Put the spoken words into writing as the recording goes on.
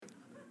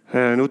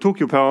Nå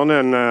tok jo Per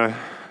Arne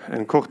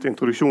en kort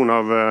introduksjon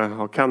av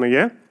hvem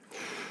jeg er.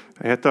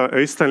 Jeg heter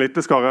Øystein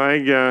Litleskare.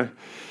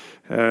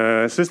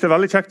 Jeg synes det er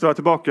veldig kjekt å være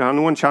tilbake her.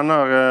 Noen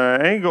kjenner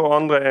jeg, og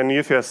andre er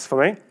nye fjes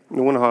for meg.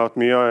 Noen har hatt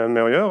mye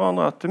med å gjøre, og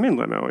andre har hatt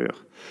mindre med å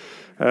gjøre.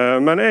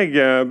 Men jeg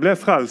ble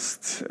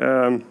frelst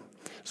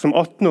som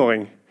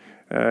 18-åring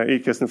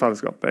i kristen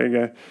fellesskap.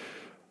 Jeg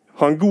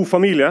har en god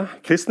familie,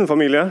 kristen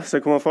familie, som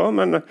jeg kommer fra,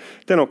 men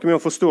det er noe med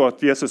å forstå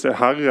at Jesus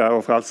er herre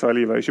og frelser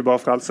i livet, ikke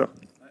bare frelser.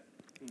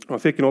 Jeg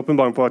fikk en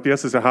åpenbaring på at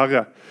Jesus er herre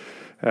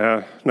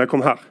når jeg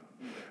kom her.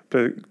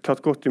 Ble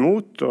tatt godt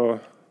imot og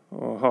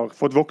har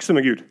fått vokse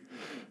med Gud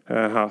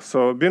her.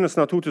 Så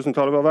begynnelsen av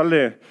 2000-tallet var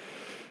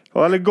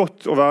veldig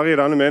godt å være i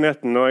denne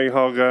menigheten, og jeg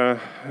har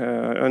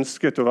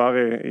ønsket å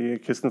være i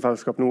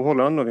kristenfellesskap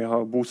Nordholland, og vi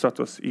har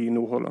bosatt oss i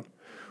Nordholland.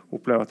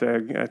 Opplever at det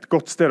er et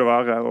godt sted å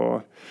være,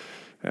 og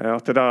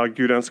at det er der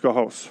Gud ønsker å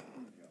ha oss.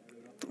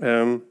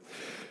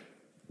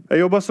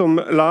 Jeg jobber som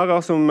lærer,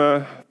 som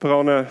Per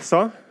Arne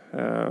sa.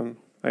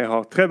 Jeg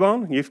har 3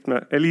 barn, gift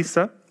med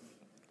Elise,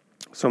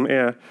 som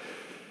er,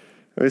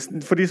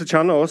 for de som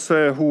kjenner oss,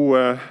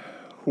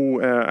 hun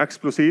er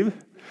eksplosiv,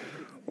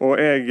 og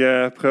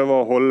jeg prøver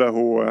å holde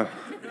hun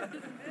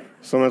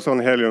som en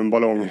sånn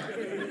heliumballong.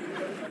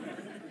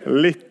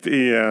 Litt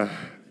i,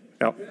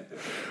 ja.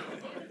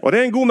 Og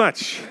det er en god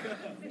match.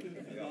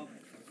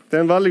 Det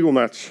er en veldig god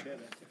match.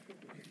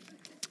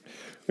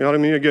 Vi har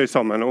det mye gøy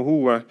sammen, og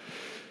hun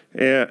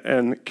er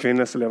en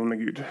kvinne som lever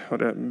med Gud,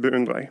 og det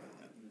beundrer jeg.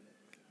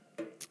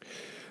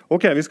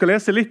 Ok, vi skal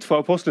lese litt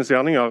fra Apostelens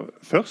gjerninger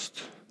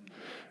først,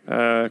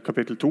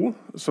 kapittel 2,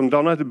 som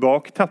danner et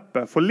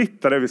bakteppe for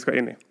litt av det vi skal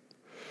inn i.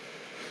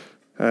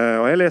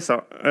 Og jeg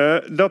leser.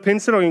 Da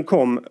pinsedagen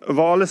kom,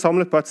 var alle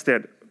samlet på et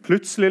sted.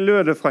 Plutselig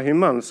lød det fra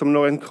himmelen som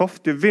når en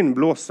kraftig vind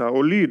blåser,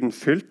 og lyden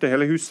fylte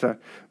hele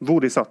huset hvor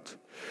de satt.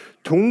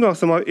 Tunger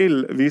som av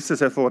ild viste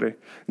seg for dem,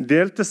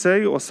 delte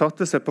seg og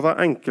satte seg på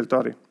hver enkelt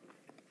av dem.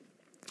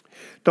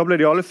 Da ble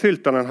de alle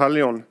fylt av den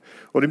hellige ånd,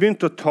 og de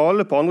begynte å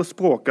tale på andre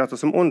språk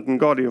ettersom ånden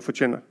ga de å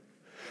forkynne.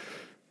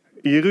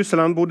 I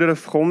Jerusalem bodde det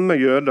fromme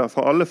jøder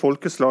fra alle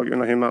folkeslag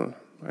under himmelen.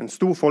 En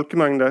stor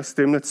folkemengde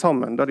stimlet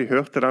sammen da de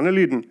hørte denne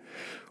lyden,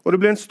 og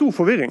det ble en stor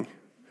forvirring,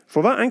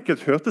 for hver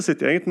enkelt hørte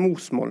sitt eget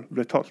morsmål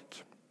ble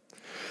talt.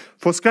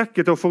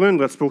 Forskrekket og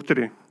forundret spurte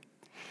de,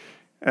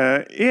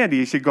 er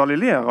de ikke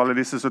galileer alle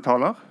disse som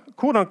taler?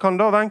 Hvordan kan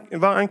da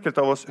hver enkelt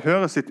av oss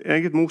høre sitt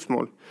eget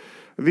morsmål?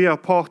 Vi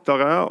er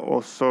partere,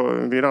 og så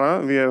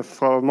videre. Vi er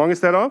fra mange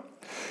steder.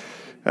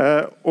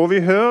 Og vi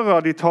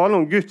hører de tale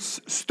om Guds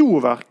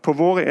storverk på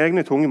våre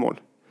egne tungemål.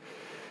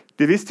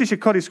 De visste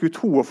ikke hva de skulle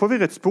tro, og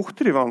forvirret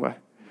spurte de hverandre.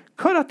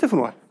 Hva er dette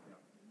for noe?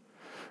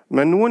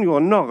 Men noen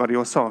gjorde narr av de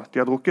og sa,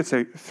 de har drukket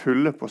seg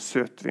fulle på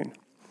søtvin.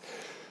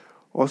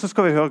 Og så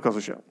skal vi høre hva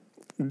som skjer.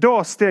 Da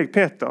steg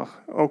Peter,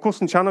 og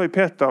hvordan kjenner vi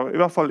Peter, i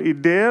hvert fall i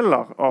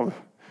deler av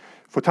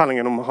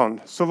fortellingen om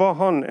han, så var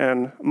han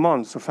en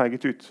mann som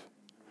feiget ut.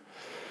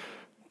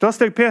 Da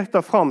steg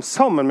Peter fram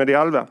sammen med de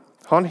 11.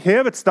 Han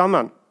hevet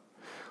stemmen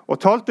og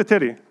talte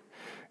til dem.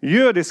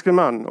 Jødiske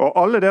menn og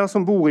alle dere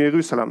som bor i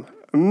Jerusalem,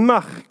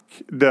 merk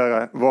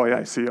dere hva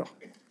jeg sier.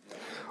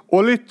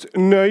 Og lytt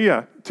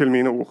nøye til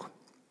mine ord.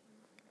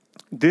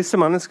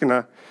 Disse menneskene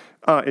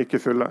er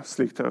ikke fulle,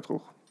 slik dere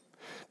tror.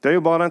 Det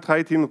er jo bare den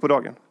 3. time på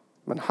dagen.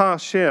 Men her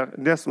skjer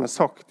det som er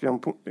sagt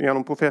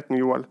gjennom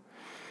profeten Joel.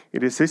 I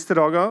de siste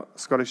dager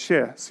skal det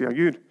skje, sier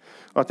Gud,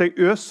 at jeg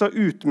øser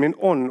ut min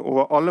ånd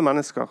over alle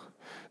mennesker.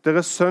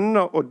 Deres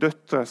sønner og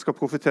døtre skal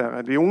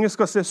profetere, de unge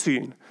skal se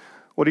syn,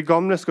 og de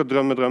gamle skal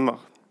drømme drømmer.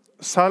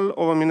 Selv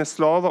over mine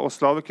slaver og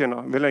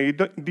slavekvinner vil jeg i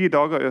de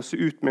dager øse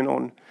ut min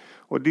ånd,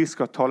 og de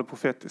skal tale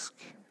profetisk.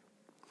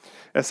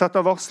 Jeg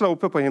setter varsler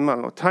oppe på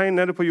himmelen, og tegn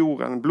nede på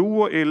jorden,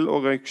 blod og ild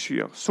og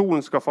røykskyer.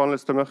 Solen skal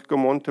forvandles til mørke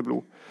og månen til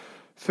blod,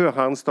 før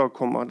Herrens dag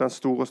kommer, den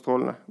store og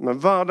strålende. Men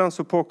hver den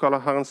som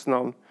påkaller Herrens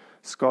navn,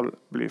 skal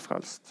bli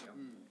frelst.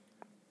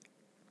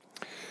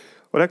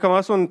 Og det kan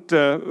være sånt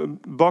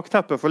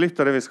bakteppe for litt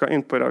av det vi skal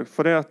inn på i dag.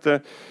 For det at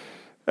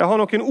jeg har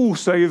noen ord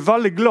som jeg er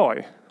veldig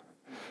glad i.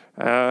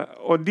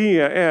 Og de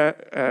er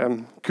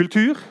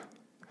kultur,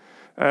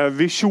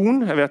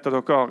 visjon. Jeg vet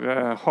at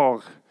dere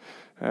har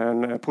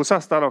en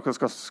prosess der dere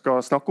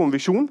skal snakke om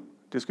visjon,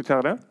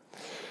 diskutere det.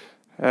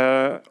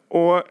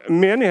 Og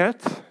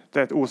menighet, det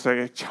er et ord som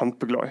jeg er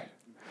kjempeglad i.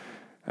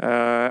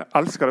 Jeg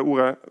elsker det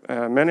ordet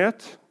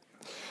menighet.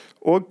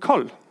 Og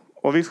kall.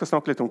 Og vi skal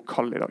snakke litt om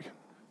kall i dag.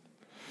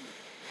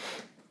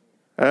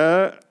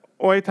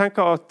 Og jeg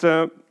tenker at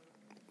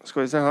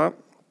skal vi se her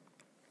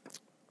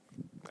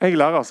jeg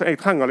lærer, så jeg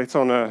trenger litt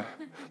sånne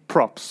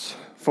props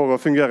for å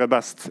fungere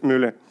best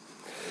mulig.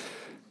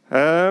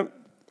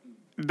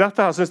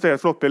 Dette her synes jeg er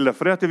et flott bilde,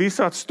 for det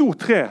viser et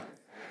stort tre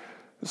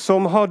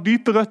som har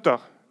dype røtter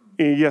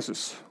i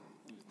Jesus.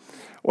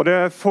 Og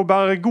det får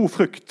bære god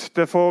frukt.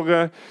 Det får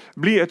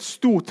bli et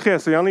stort tre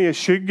som gjerne gir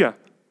skygge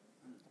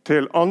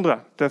til andre.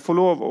 Det får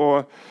lov å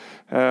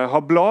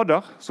har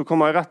blader som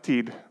kommer i rett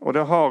tid, og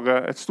det har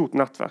et stort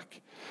nettverk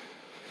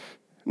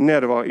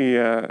nedover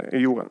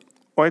i jorden.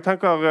 Og jeg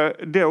tenker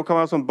det kan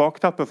være sånn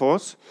bakteppe for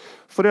oss,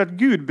 for det at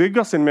Gud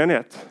bygger sin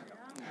menighet.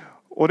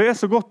 Og det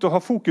så godt å ha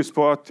fokus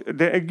på at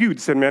det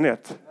Gud sin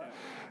menighet.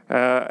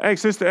 Jeg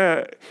synes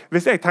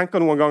hvis jeg tenker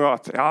noen ganger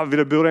at ja,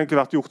 det burde egentlig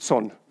vært gjort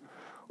sånn,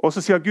 og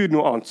så sier Gud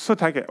noe annet, så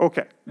tenker jeg, ok,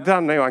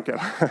 den jo enkel.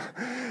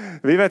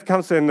 Vi vet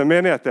hvem sin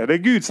menighet det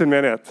Gud sin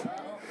menighet.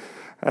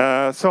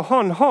 Så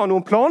han har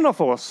noen planer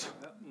for oss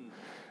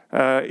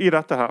i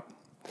dette her.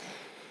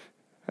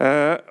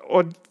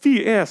 Og vi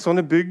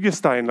sånne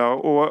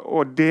byggesteiner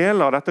og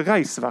deler dette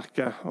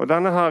reisverket, og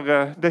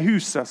det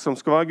huset som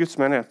skal være Guds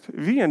menighet.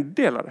 Vi en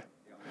del av det.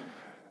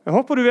 Jeg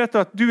håper du vet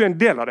at du en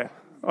del av det.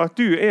 At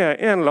du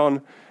en eller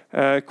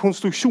annen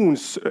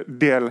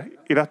konstruksjonsdel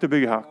i dette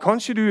bygget her.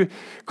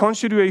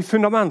 Kanskje du i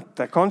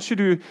fundamentet, kanskje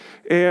du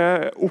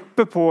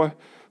oppe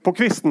på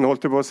kvisten,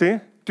 holdt jeg på å si.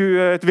 Du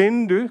et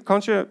vindu,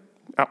 kanskje,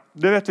 ja,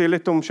 det vet vi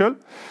litt om selv.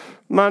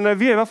 Men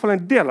vi i hvert fall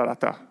en del av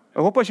dette.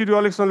 Jeg håper ikke du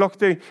har liksom lagt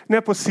deg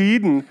ned på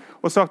siden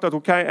og sagt at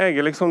ok,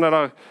 jeg liksom det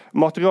der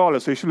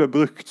materialet som ikke ble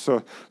brukt,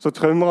 så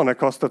trømmerne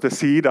kastet til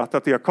side etter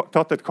at de har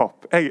tatt et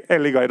kapp.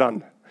 Jeg ligger i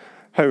den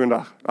haugen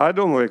der. Nei,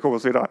 da må vi komme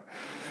oss videre.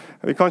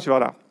 Vi kan ikke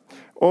være der.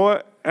 Og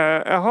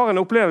jeg har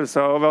en opplevelse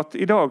av at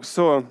i dag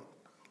så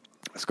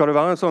skal det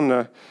være en sånn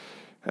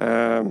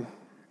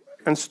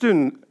en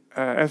stund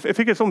jeg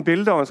fikk et sånt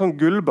bilde av en sånn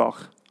gullbar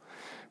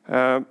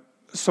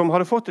som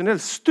hadde fått en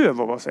del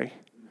støv over seg.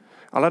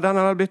 Eller den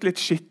hadde blitt litt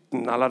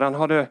skitten, eller den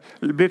hadde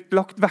blitt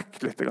lagt vekk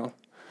litt.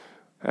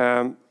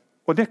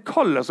 Og det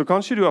kallet som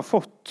kanskje du har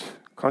fått,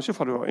 kanskje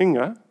fra du var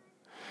yngre,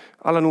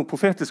 eller noen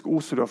profetiske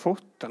ord som du har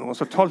fått, eller noen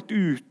som har talt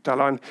ut,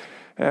 eller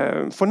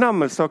en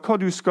fornemmelse av hva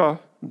du skal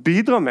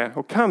bidra med,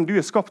 og hvem du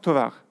skapt til å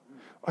være.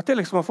 At det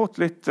liksom har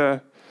fått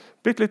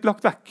blitt litt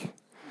lagt vekk.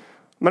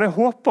 Men jeg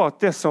håper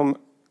at det som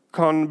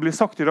kan bli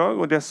sagt i dag,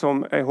 og det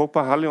som jeg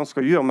håper Helligånd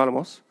skal gjøre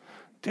mellom oss,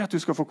 det at du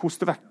skal få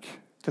koste vekk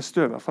til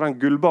støvet for den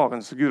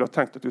gullbaren som Gud har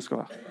tenkt at du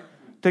skal være.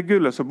 Det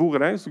gullet som bor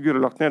i deg, som Gud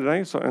har lagt ned i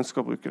deg, som ønsker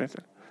å bruke deg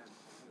til.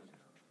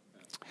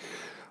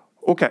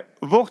 Ok,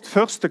 vårt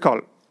første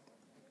kall.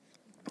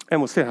 Jeg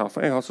må se her,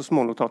 for jeg har så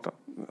små notater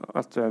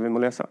at vi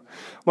må lese.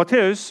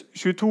 Matteus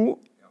 22,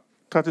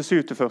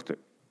 37-40.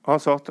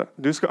 Han sa at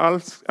du skal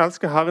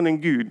elske Herren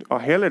din Gud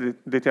av hele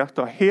ditt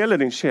hjerte, av hele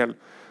din sjel,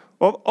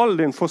 og av all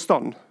din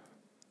forstand.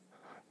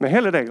 Med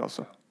hele deg,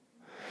 altså.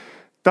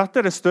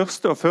 Dette det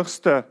største og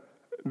første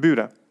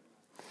budet.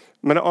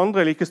 Men det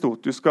andre like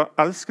stort. Du skal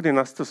elske din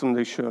neste som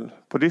deg selv.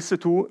 På disse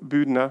to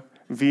budene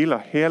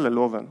hviler hele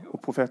loven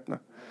og profetene.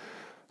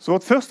 Så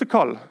vårt første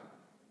kall,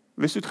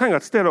 hvis du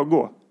trenger et sted å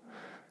gå,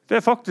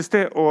 det faktisk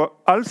det å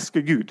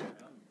elske Gud.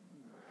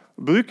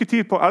 Bruke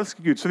tid på å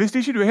elske Gud. Så hvis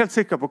ikke du helt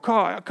sikker på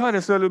hva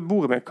det som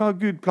bor i meg, hva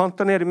Gud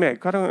planter ned i meg,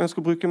 hva det han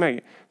ønsker å bruke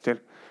meg til,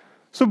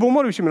 så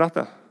bommer du ikke med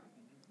dette.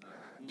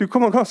 Du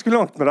kommer ganske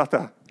langt med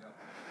dette.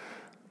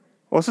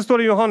 Og så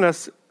står det i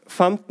Johannes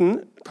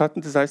 15,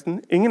 13-16.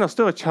 Ingen har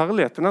større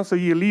kjærlighet enn den som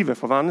gir livet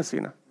for vennene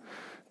sine.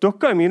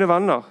 Dere mine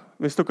venner,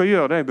 hvis dere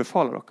gjør det jeg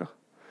befaler dere.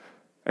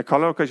 Jeg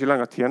kaller dere ikke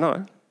lenger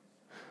tjenere.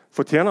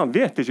 For tjeneren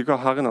vet ikke hva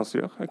Herren hans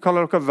gjør. Jeg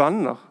kaller dere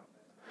venner.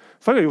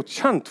 For jeg har gjort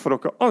kjent for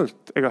dere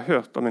alt jeg har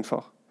hørt av min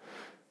far.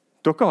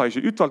 Dere har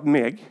ikke utvalgt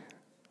meg,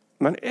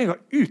 men jeg har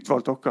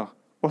utvalgt dere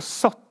og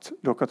satt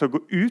dere til å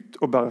gå ut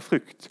og bære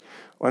frukt,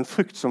 og en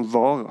frukt som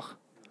varer.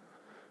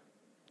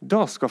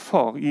 Da skal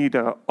far gi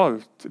dere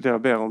alt dere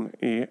ber om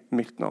i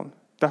mitt navn.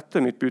 Dette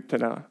mitt bud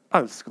til dere.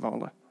 Elsk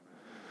hverandre.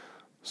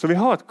 Så vi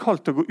har et kall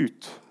til å gå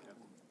ut.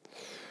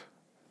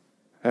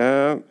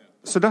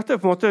 Så dette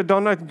på en måte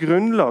danner et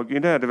grunnlag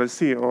i det vil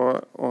si å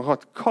ha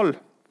et kall.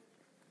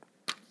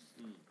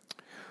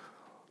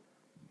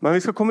 Men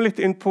vi skal komme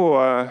litt inn på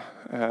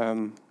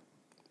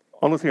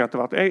andre ting etter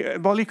hvert.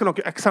 Jeg bare liker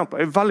noen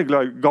eksempler. Jeg veldig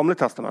glad i Gamle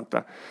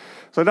testamentet.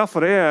 Så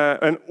derfor det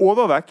en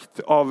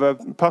overvekt av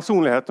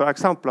personlighet og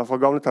eksempler fra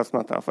Gamle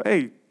testamentet. For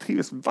jeg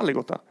trives veldig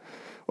godt der.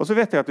 Og så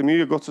vet jeg at det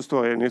mye godt som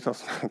står i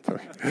Nytestamentet.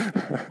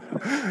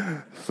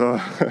 Så...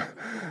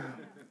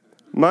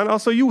 Men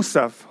altså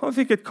Josef, han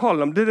fikk et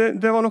kall. Det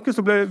var noe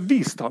som ble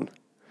vist han.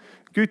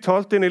 Gud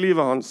talte inn i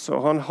livet hans,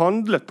 og han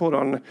handlet på det.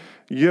 Han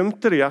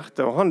gjemte det i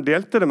hjertet, og han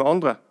delte det med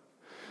andre.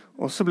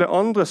 Og så ble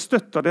andre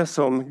støtt av det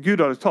som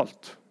Gud hadde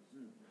talt.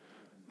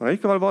 Men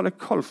likevel var det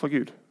kall fra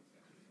Gud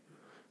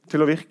til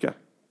å virke.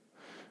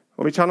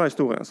 Og vi kjenner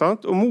historien,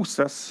 sant? Og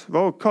Moses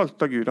var også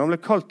kalt av Gud. Han ble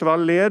kalt til å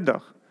være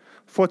leder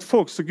for et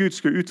folk som Gud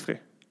skulle utfri.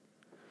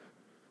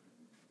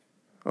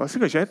 Det var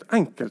sikkert ikke helt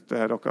enkelt,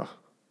 dere.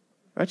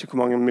 Jeg vet ikke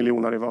hvor mange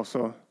millioner de var,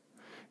 så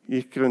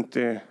gikk rundt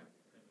i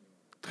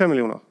 3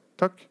 millioner.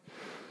 Takk.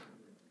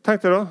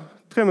 Tenk deg da,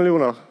 3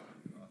 millioner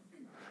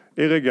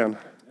i ryggen.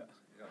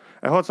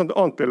 Jeg har et sånt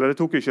annet bilde, det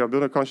tok jeg ikke, jeg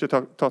burde kanskje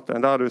tatt det,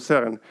 der du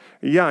ser en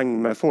gjeng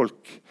med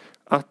folk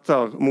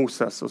etter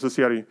Moses, og så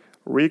sier de,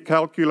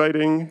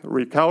 recalculating,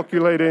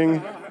 recalculating.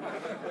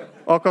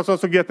 Akkurat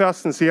sånn som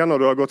GPS-en sier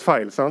når du har gått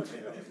feil, sant?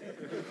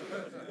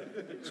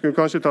 Skulle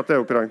kanskje tatt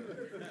det opp i dag.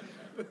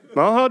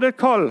 Men han hadde et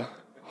kall.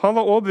 Han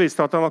var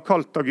overbevist at han var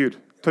kalt av Gud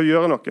til å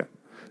gjøre noe,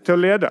 til å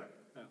lede.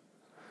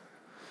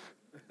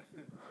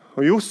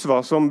 Og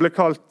Josva som ble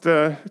kalt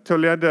til å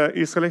lede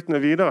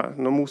israelittene videre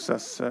når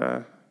Moses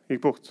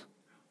gikk bort.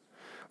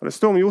 Og det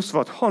står om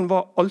Josva at han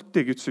var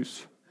alltid i Guds hus.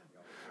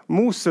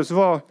 Moses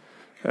var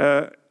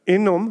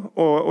innom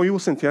og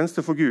gjorde sin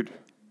tjeneste for Gud.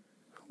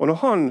 Og når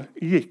han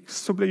gikk,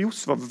 så ble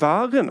Josva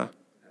værende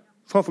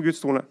framfor Guds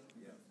trone.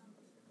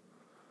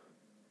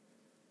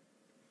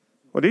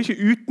 Og det er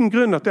ikke uten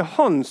grunn at det er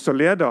han som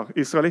leder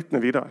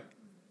israelittene videre.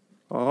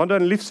 Han hadde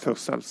en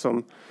livsførsel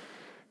som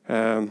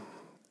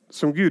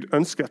Gud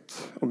ønsket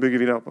å bygge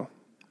videre på.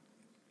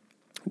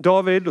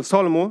 David og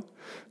Salomo,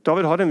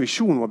 David hadde en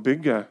visjon om å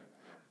bygge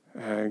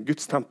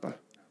Guds tempel.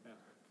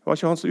 Det var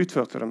ikke han som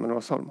utførte det, men det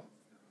var Salomo.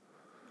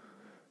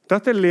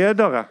 Dette er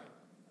ledere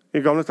i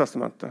Gamle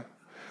testamentet.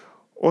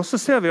 Og så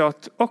ser vi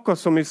at akkurat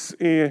som i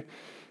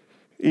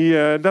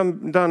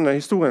den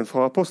historien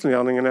fra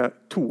Apostelgjerningene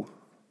 2,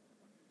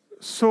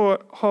 så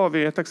har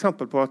vi et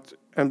eksempel på at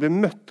en blir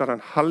møtt av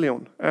den hellige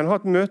ånd. En har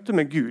et møte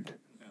med Gud.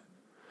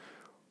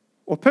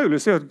 Og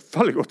Paulus er et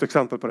veldig godt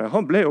eksempel på det.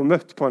 Han ble jo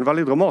møtt på en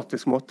veldig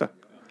dramatisk måte.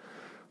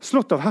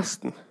 Slått av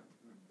hesten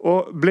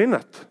og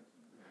blindet.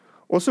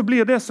 Og så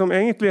blir det som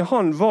egentlig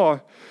han var,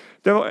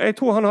 jeg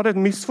tror han hadde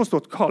et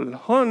misforstått kall.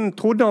 Han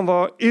trodde han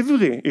var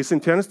ivrig i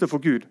sin tjeneste for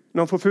Gud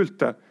når han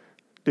forfulgte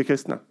de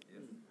kristne.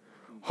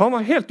 Han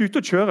var helt ute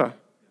å kjøre,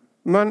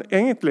 men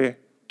egentlig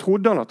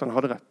trodde han at han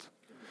hadde rett.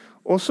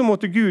 Og så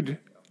måtte Gud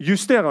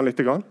justere han litt,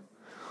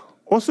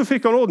 og så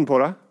fikk han orden på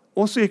det,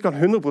 og så gikk han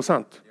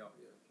 100%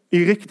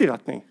 i riktig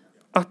retning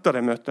etter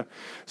det møtet.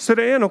 Så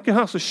det er noe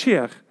her som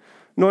skjer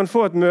når en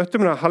får et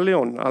møte med den hellige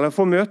ånd, eller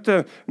får møte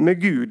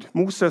med Gud.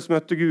 Moses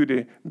møtte Gud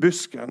i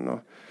busken,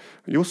 og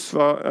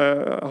Josva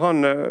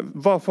han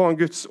var foran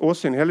Guds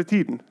åsyn hele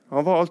tiden.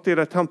 Han var alltid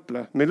i det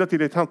tempelet,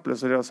 midlertidige tempelet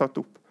som de hadde satt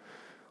opp.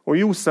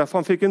 Og Josef,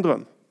 han fikk en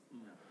drøm.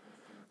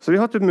 Så de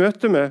har hatt et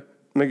møte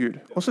med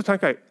Gud. Og så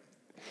tenker jeg,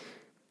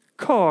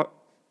 hva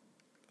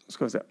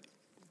skal vi se,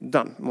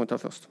 den må jeg ta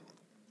først.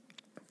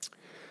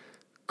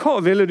 Hva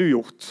ville du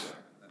gjort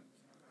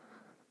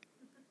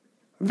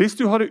hvis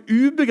du hadde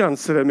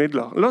ubegrensede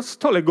midler? La oss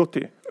ta litt godt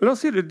tid. La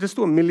oss si det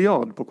står 1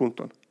 milliard på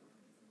kontoen.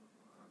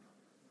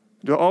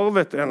 Du har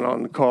arvet en eller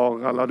annen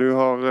kar, eller du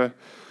har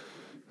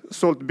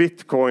solgt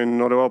bitcoin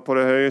når det var på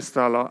det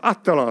høyeste, eller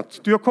et eller annet.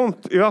 Du har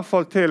kommet i hvert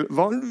fall til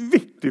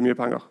vanvittig mye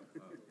penger.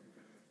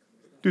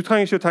 Du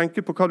trenger ikke å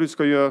tenke på hva du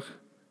skal gjøre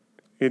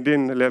i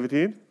din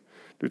levetid.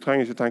 Du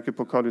trenger ikke tenke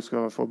på hva du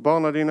skal få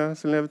barna dine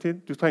sin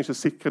levetid. Du trenger ikke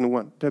å sikre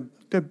noen.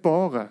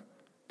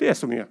 Det er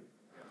så mye.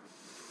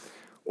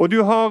 Og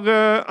du har,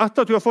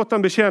 etter at du har fått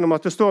den beskjeden om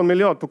at det står 1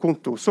 milliard på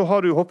konto, så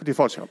har du hoppet i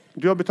fallskjerm.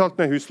 Du har betalt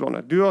ned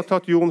huslånet. Du har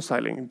tatt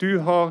jordomseiling. Du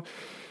har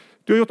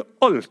gjort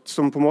alt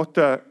som på en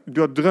måte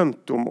du har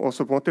drømt om, og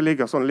som på en måte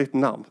ligger sånn litt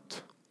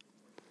nærmt.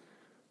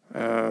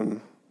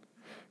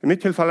 I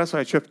mitt tilfelle så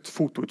har jeg kjøpt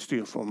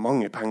fotoutstyr for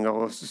mange penger,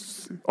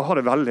 og har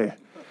det veldig.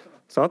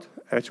 Sant?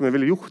 Jeg vet ikke om jeg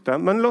ville gjort det,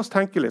 men la oss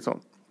tenke litt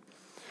sånn.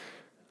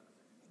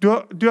 Du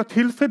har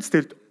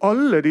tilfredsstilt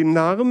alle de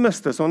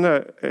nærmeste sånne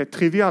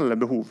trivielle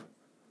behov.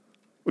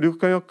 Og du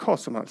kan gjøre hva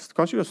som helst.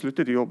 Kanskje du har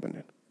sluttet i jobben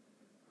din.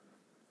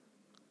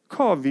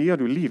 Hva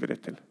vier du livet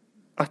ditt til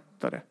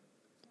etter det?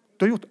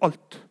 Du har gjort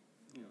alt.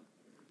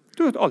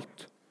 Du har gjort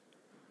alt.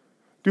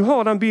 Du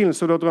har den bilen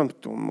som du har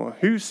drømt om,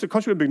 og huset,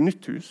 kanskje du har bygd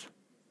nytt hus.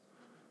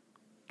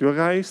 Du har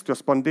reist, du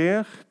har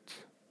spandert.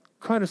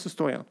 Hva er det som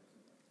står igjen?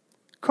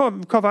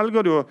 Hva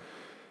velger du?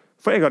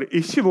 For jeg hadde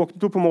ikke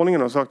våknet opp på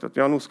morgenen og sagt at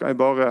ja, nå skal jeg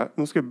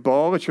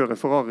bare kjøre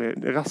Ferrari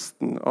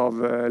resten av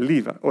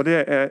livet. Og det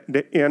er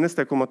det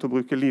eneste jeg kommer til å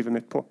bruke livet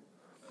mitt på.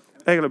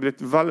 Jeg hadde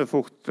blitt veldig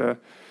fort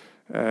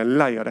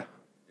lei av det.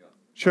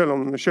 Selv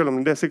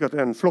om det sikkert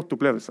er en flott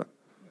opplevelse.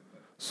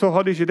 Så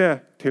hadde ikke det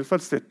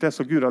tilfredsstilt det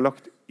som Gud har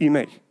lagt i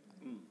meg.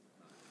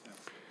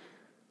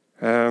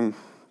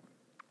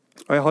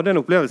 Og jeg hadde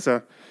en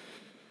opplevelse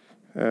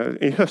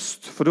i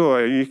høst, for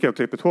da gikk jeg og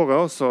klippet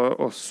håret,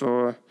 og så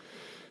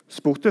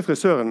spurte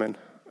frisøren min,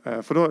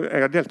 for da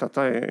jeg har delt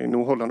dette i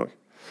Nordholland også.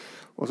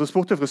 Og så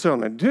spurte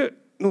frisøren min,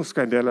 nå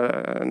skal jeg dele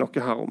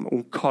noe her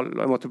om kall, og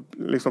jeg måtte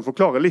liksom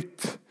forklare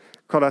litt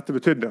hva dette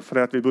betydde,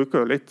 for vi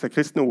bruker jo litt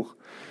kristne ord.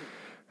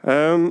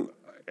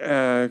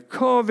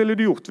 Hva ville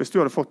du gjort hvis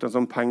du hadde fått en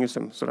sånn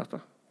pengesum som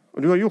dette?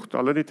 Og du har gjort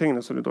alle de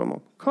tingene som du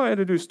drømmer om. Hva er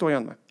det du står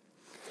igjen med?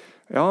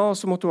 Ja,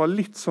 så måtte hun ha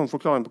litt sånn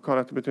forklaring på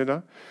hva dette betydde.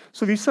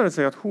 Så viser det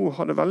seg at hun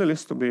hadde veldig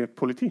lyst til å bli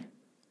politi.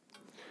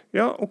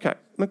 Ja, ok.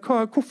 Men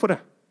hvorfor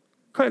det?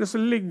 Hva er det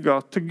som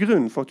ligger til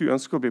grunn for at du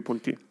ønsker å bli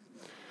politi?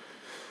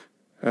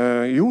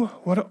 Jo,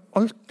 hun hadde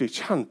alltid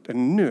kjent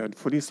en nød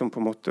for de som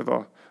på en måte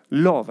var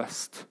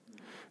lavest.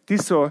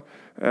 De som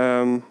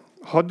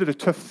hadde det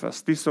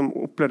tøffest, de som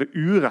opplevde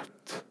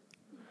urett.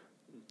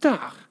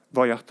 Der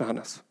var hjertet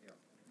hennes.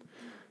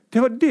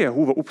 Det var det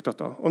hun var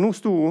opptatt av. Og nå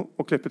stod hun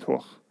og klippet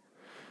hår.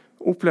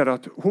 Opplevde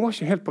at hun var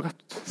ikke helt på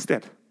rett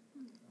sted.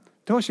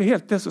 Det var ikke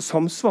helt det som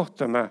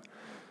samsvarte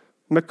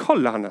med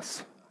kallet hennes.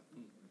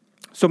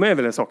 Som jeg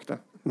ville sagt det.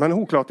 Men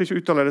hun klarte ikke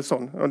å uttale det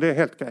sånn, og det er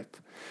helt greit.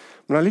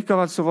 Men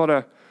allikevel så var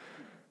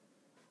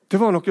det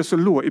var noe som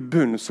lå i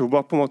bunnen, som hun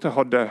bare på en måte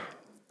hadde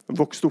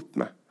vokst opp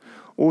med.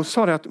 Og hun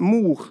sa det at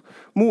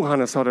mor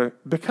hennes hadde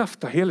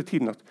bekreftet hele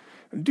tiden at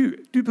du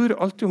bryr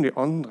deg alltid om de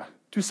andre.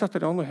 Du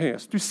setter de andre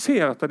høyest. Du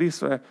ser etter de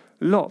som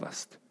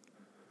lavest.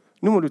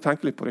 Nå må du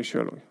tenke litt på deg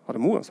selv også,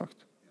 hadde moren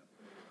sagt.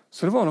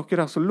 Så det var noe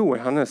der som lå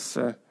i hennes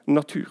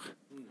natur.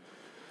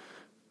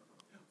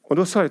 Og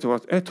da sa jeg til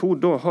henne at jeg tror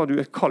da har du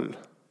et kall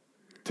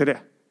til det.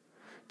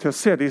 Til å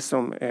se de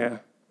som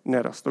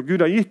nederst. Og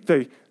Gud har gitt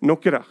deg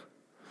noe der.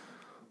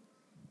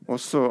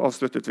 Og så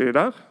avsluttet vi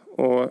der.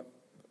 Og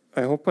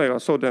jeg håper jeg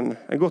har sådd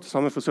jeg går til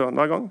samme frisøren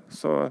hver gang.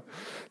 Så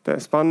det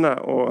er spennende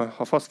å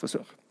ha fast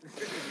frisør.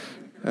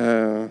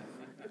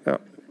 Ja.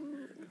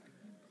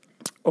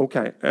 Ok.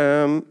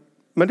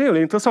 Men det er jo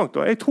litt interessant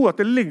da. Jeg tror at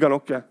det ligger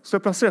noe som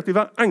er plassert i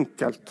hver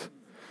enkelt.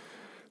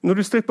 Når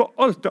du stripper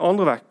alt det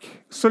andre vekk,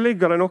 så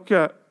ligger det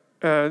noe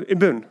i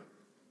bunn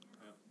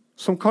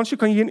som kanskje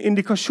kan gi en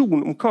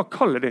indikasjon om hva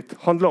kallet ditt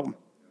handler om.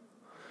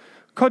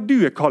 Hva du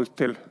er kalt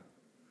til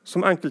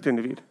som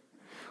enkeltindivid.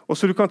 Og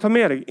så du kan ta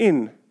med deg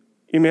inn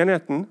i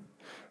menigheten,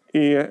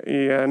 i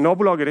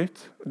nabolaget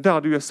ditt, der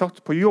du er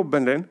satt på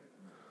jobben din,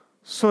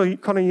 så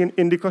kan det gi en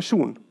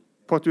indikasjon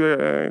på at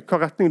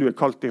hva retning du er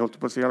kalt i, holdt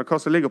på å si, eller hva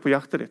som ligger på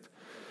hjertet ditt.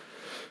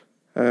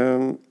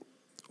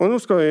 Og nå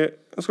skal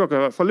dere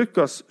høre, fra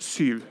Lukas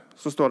 7,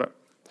 så står det: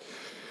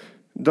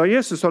 Da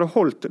Jesus hadde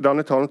holdt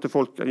denne talen til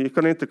folket, gikk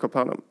han inn til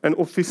Kapernaum. En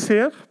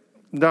offiser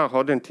der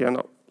hadde en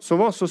tjener, som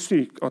var så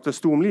syk at det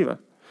sto om livet.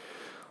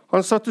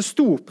 Han satte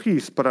stor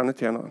pris på denne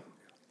tjeneren.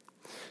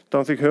 Da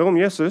han fikk høre om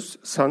Jesus,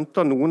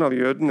 sendte han noen av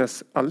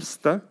jødenes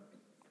eldste.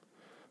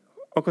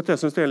 Akkurat det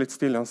synes jeg litt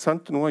stille. Han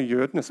sendte noen av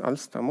jødenes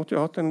eldste. Han måtte jo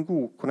ha hatt en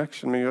god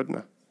connection med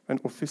jødene.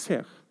 En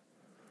offiser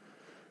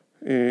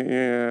i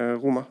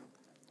Roma.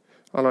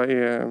 Eller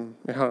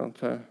i herren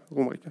til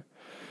Romerike.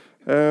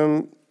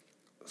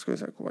 Skal vi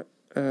se hvor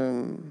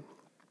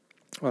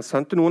han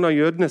sendte noen av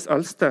jødenes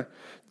eldste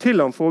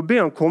til ham for å be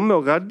han komme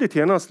og redde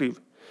tjenerens liv.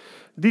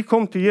 De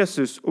kom til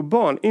Jesus og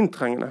ba han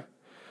inntrengende: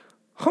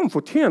 Han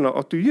fortjener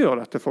at du gjør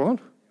dette for han,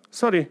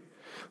 sa de.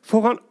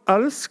 For han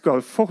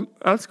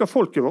elsker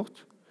folket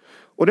vårt,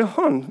 og det er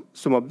han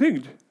som har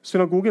bygd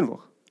synagogen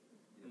vår.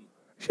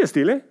 Ikke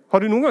stilig?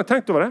 Har du noen gang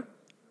tenkt over det?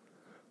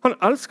 Han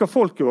elsker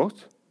folket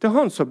vårt. Det er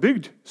han som har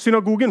bygd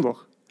synagogen vår.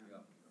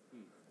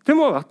 Det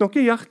må ha vært noe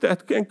i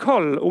hjertet, en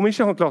kall, om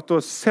ikke han klarte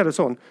å se det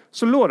sånn,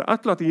 så lå det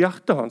et eller annet i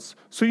hjertet hans,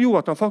 som gjorde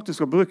at han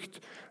faktisk har brukt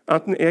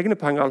enten egne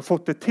penger eller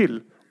fått det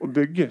til å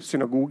bygge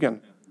synagogen.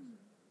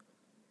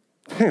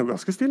 Det er jo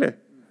ganske stilig.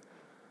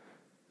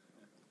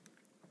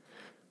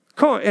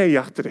 Hva er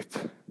hjertet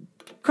ditt?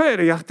 Hva er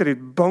det hjertet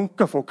ditt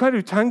banker for? Hva er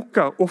det du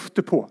tenker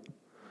ofte på?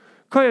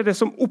 Hva er det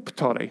som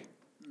opptar deg?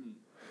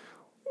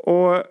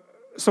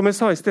 Og som jeg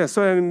sa i sted,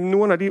 så er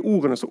noen av de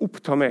ordene som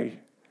opptar meg,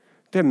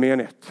 det er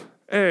menighet.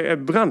 Jeg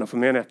brenner for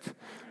menighet.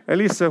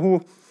 Elise,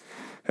 hun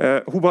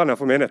brenner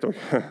for menighet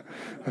også.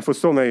 Jeg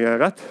forstår meg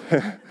rett.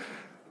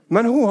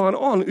 Men hun har en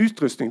annen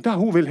utrustning, der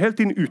hun vil hele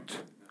tiden ut.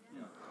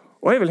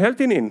 Og jeg vil hele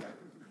tiden inn.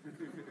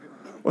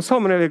 Og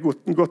sammen er vi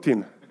et godt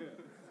team.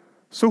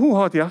 Så hun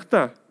har et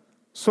hjerte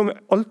som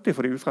er alltid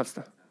for de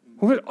ufrelste.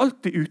 Hun vil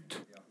alltid ut.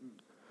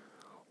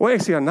 Og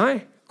jeg sier,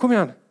 nei, kom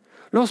igjen.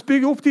 La oss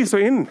bygge opp de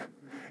som er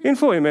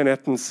innenfor i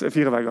menighetens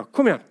 4 vegger.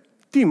 Kom igjen,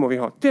 de må vi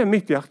ha. Det er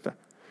mitt hjerte.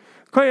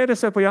 Hva er det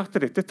som er på hjertet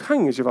ditt? Det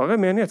trenger ikke være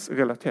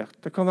menighetsrelatert.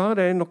 Det kan være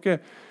det er noe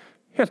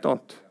helt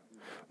annet.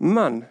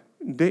 Men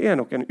det er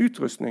nok en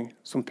utrustning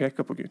som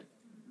peker på Gud.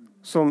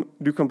 Som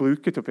du kan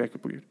bruke til å peke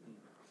på Gud.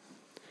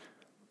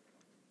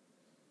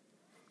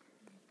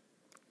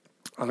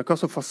 Eller hva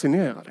som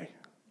fascinerer deg.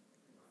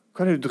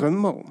 Hva er det du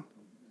drømmer om?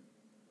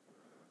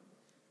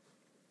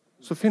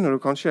 Så finner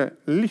du kanskje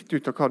litt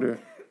ut av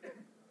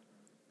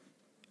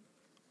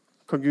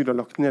hva Gud har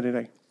lagt ned i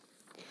deg.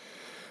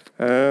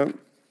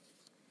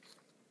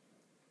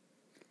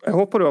 Jeg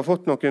håper du har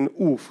fått noen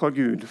ord fra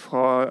Gud,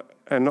 fra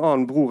en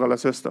annen bror eller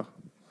søster.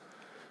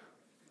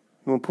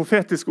 Noen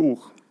profetiske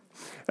ord.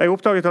 Jeg har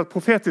oppdaget at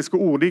profetiske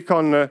ord, de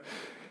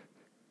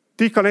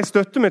kan jeg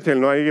støtte meg til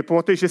når jeg på en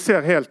måte ikke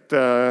ser helt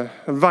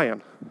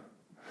veien.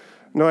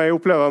 Når jeg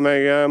opplever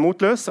meg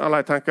motløs,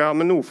 eller jeg tenker, ja,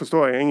 men nå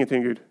forstår jeg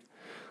ingenting, Gud.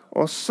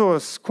 Og så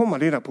kommer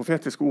de der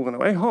profetiske ordene.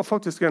 Og jeg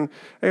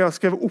har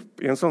skrevet opp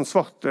i en sånn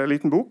svart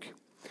liten bok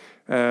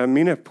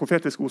mine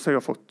profetiske ord som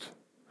jeg har fått.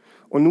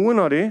 Og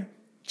noen av de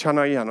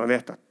kjenner jeg igjen og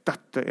vet at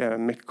dette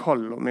er mitt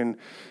kall og min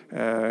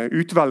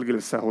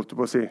utvelgelse, holdt jeg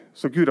på å si.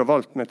 Så Gud har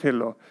valgt meg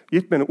til og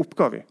gitt meg en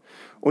oppgave.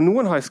 Og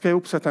noen har jeg skrevet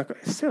opp så jeg tenker,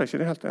 jeg ser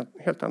ikke det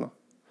helt ennå.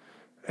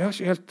 Jeg har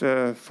ikke helt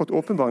fått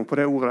åpenbaring på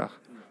det ordet der,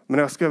 men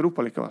jeg har skrevet opp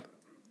allikevel.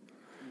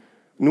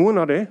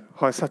 Noen av de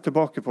har jeg sett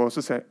tilbake på og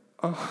så sier jeg,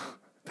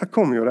 der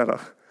kom jo det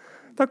der.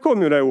 Der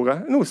kom jo det ordet.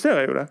 Nå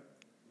ser jeg jo det.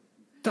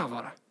 Der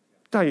var det.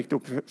 Der gikk det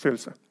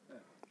oppfyllelse.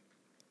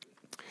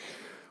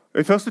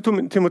 I 1.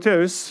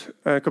 Timoteus,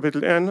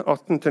 kapittel 1,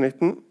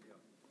 18-19,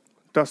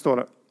 der står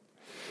det: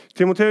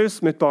 Timoteus,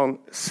 mitt barn,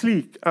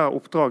 slik er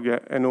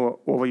oppdraget jeg nå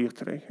overgir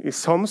til deg, i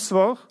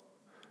samsvar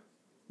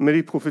med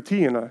de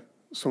profetiene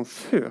som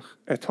før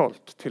er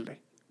talt til deg.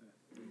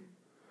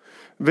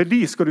 Ved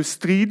de skal du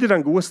stride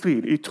den gode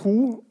strid, i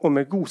tro og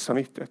med god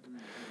samvittighet,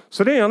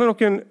 Så det gjerne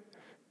noen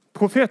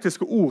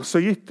profetiske ord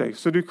som gitt deg,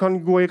 så du kan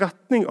gå i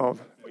retning av,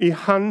 i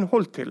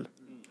henhold til.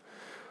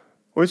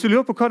 Og hvis du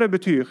lurer på hva det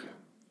betyr,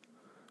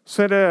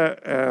 så det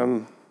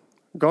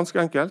ganske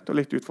enkelt og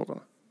litt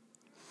utfordrende.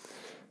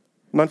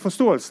 Men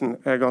forståelsen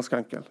ganske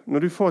enkel.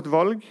 Når du får et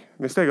valg,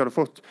 hvis jeg hadde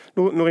fått,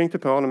 nå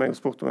ringte Per Arne meg og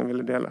spurte om jeg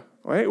ville dele.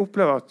 Og jeg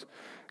opplever at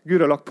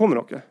Gud har lagt på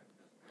meg noe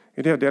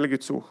i det å dele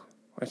Guds ord.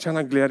 Og jeg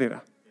kjenner glede i det.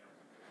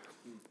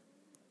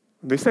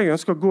 Hvis jeg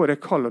ønsker å gå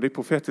det kall og de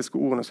profetiske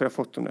ordene som jeg har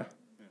fått om det,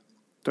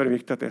 da det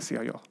viktig at jeg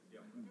sier ja.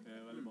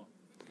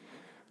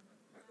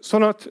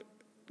 Sånn at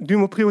du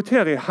må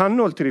prioritere i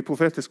henhold til de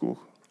profetiske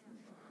ord.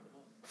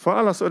 For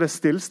ellers det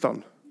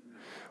stillstand.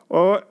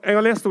 Og jeg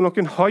har lest om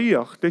noen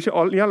haier. Det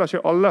gjelder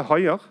ikke alle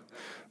haier.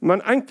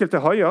 Men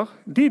enkelte haier,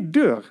 de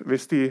dør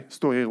hvis de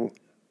står i ro.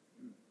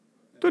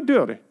 Da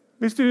dør de.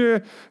 Hvis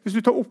du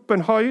tar opp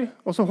en hai,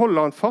 og så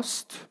holder han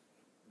fast,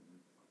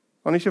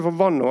 han ikke får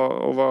vann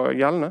over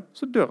gjellene,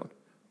 så dør han.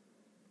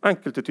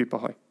 Enkelte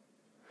typer hai.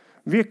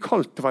 Vi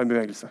kalt til å være i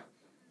bevegelse.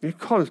 Vi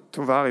kalt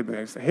til å være i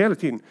bevegelse hele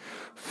tiden.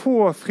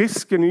 Få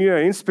friske,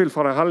 nye innspill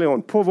fra Den Hellige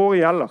Ånd på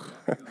våre gjeller.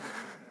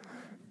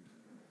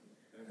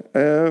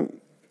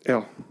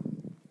 Ja.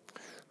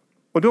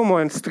 Og da må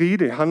en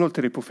stride i henhold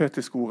til de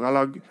profetiske ord,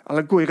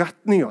 eller gå i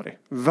retning av de.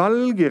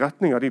 Velge i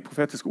retning av de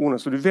profetiske ordene,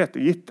 så du vet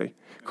det gitt deg.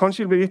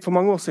 Kanskje det ble gitt for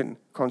mange år siden,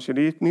 kanskje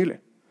det gitt nylig.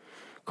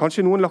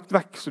 Kanskje noen lagt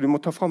vekk, så du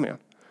må ta fram igjen.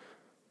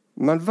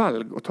 Men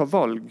velg å ta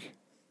valg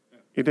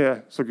i det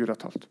som Gud har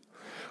talt.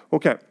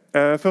 Ok,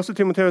 1.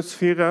 Timoteus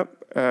 4,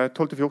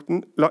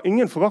 12-14. La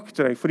ingen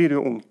forakte deg fordi du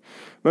ung,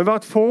 men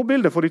vær et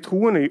forbilde for de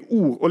troende i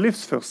ord og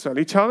livsførsel,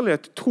 i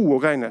kjærlighet, tro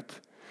og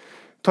renhet.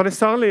 Ta det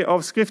særlig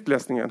av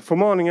skriftlesningen,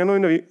 formaningen og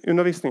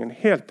undervisningen,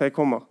 helt til jeg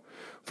kommer.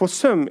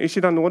 Forsøm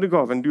ikke den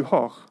nådegaven du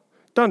har,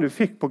 den du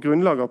fikk på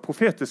grunnlag av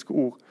profetiske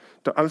ord,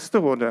 da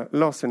eldsterådet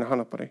la sine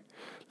hender på deg.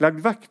 Legg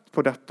vekt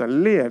på dette,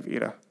 lev i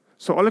det,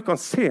 så alle kan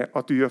se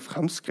at du gjør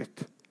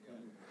fremskritt.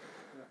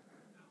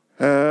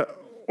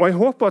 Og jeg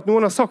håper at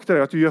noen har sagt til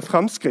deg at du gjør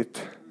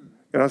fremskritt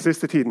i den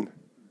siste tiden.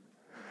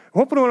 Jeg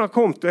håper noen har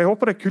kommet, jeg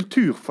håper det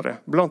kultur for det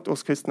blant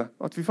oss kristne,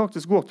 at vi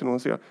faktisk går til noen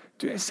og sier,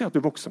 du, jeg ser at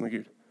du vokser med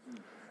Gud.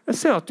 Jeg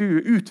ser at du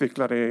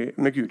utvikler deg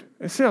med Gud.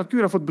 Jeg ser at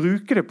Gud har fått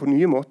bruke det på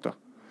nye måter.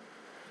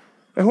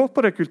 Jeg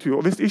håper det kultur,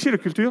 og hvis ikke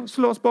det kultur,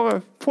 så la oss bare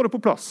få det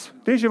på plass.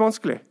 Det ikke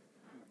vanskelig.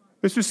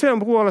 Hvis du ser en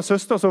bror eller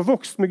søster som har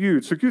vokst med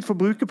Gud, så Gud får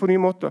bruke på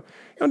nye måter,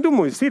 ja, da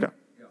må vi si det.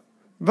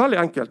 Veldig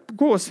enkelt.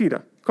 Gå og si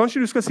det.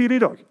 Kanskje du skal si det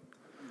i dag.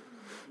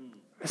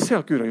 Jeg ser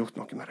at Gud har gjort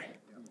noe med deg.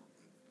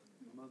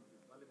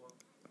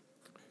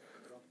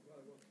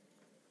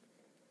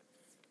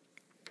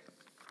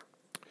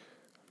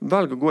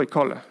 Velg å gå i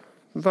kallet.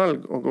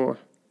 Velg å gå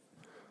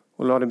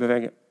og la det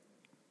bevege.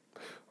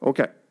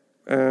 Ok.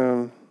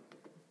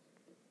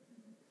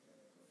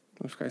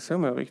 Nå skal jeg se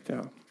om jeg har riktig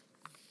her.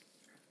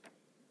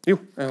 Jo,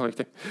 jeg har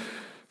riktig.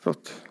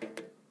 Flott.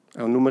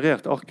 Jeg har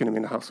nummerert arkene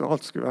mine her, så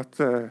alt skulle vært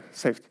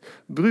saved.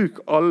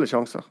 Bruk alle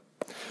sjanser.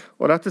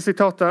 Og dette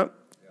sitatet,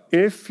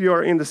 if you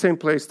are in the same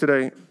place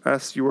today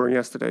as you were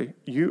yesterday,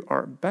 you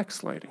are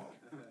backsliding.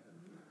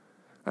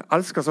 Jeg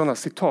elsker sånne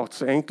sitat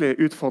som egentlig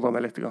utfordrer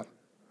meg litt.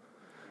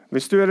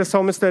 Hvis du det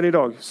samme sted i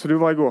dag som du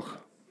var i går,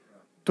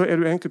 da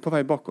du egentlig på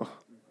vei bakover.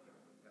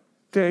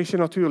 Det ikke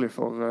naturlig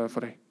for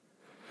deg.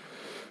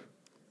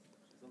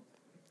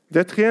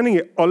 Det trening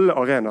i alle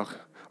arenaer.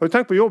 Har du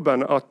tenkt på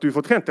jobben at du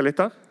får trent det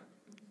litt der?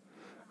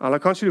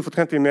 Eller kanskje du får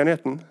trent det i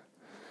menigheten?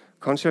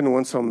 Kanskje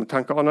noen som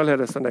tenker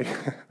annerledes enn deg?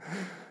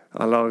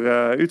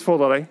 Eller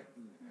utfordrer deg?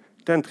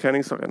 Det en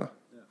treningsarena.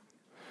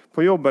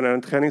 På jobben det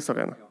en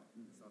treningsarena.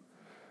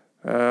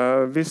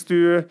 Hvis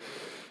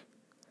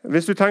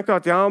du tenker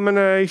at ja, men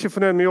jeg er ikke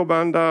fornøyd med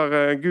jobben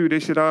der Gud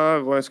ikke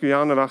der, og jeg skulle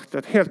gjerne vært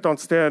et helt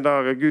annet sted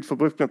der Gud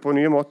får brukt meg på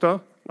nye måter,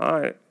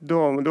 nei,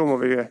 da må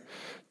vi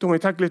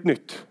tenke litt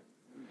nytt.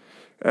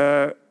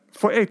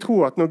 For jeg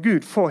tror at når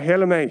Gud får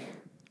hele meg,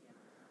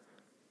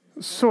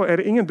 så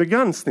det ingen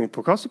begrensning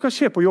på hva som kan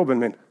skje på jobben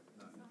min.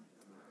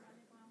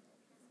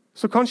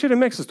 Så kanskje det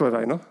meg som står i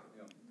veien.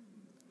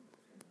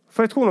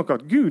 For jeg tror nok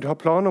at Gud har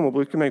planer om å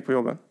bruke meg på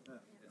jobben.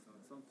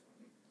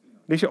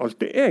 Det ikke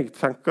alltid jeg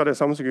tenker det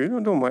samme som Gud,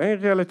 og da må jeg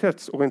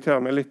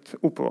realitetsorientere meg litt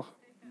oppover.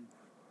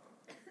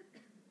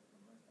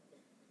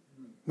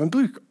 Men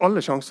bruk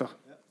alle sjanser.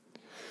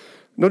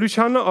 Når du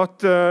kjenner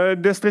at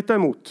det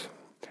stritter imot,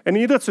 en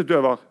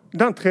idrettsutøver,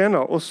 den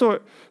trener, og sånn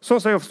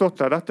som jeg har forstått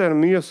det, dette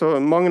mye så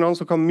mange andre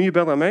som kan mye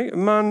bedre enn meg,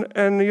 men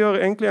en gjør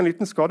egentlig en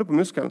liten skade på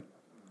muskelen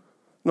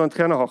når en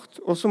trener hardt,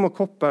 og så må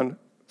kroppen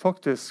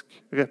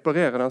faktisk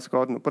reparere den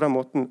skaden, og på den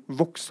måten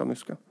vokser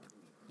muskelen.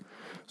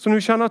 Så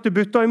når du kjenner at det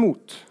bytter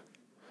imot,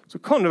 så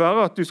kan det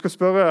være at du skal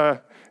spørre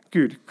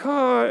Gud,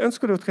 hva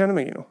ønsker du å trene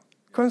meg i nå?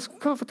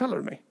 Hva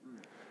forteller du meg?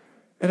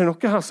 Det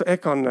noe her som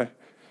jeg kan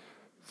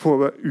få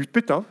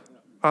utbytte av?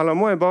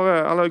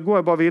 Eller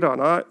går jeg bare videre?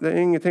 Nei, det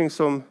ingenting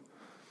som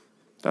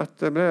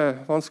dette ble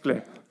vanskelig.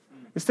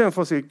 I stedet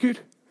for å si, Gud,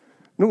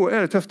 nå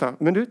det tøft her,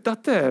 men du,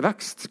 dette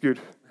vekst,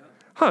 Gud.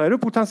 Her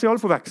det potensial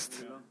for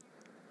vekst.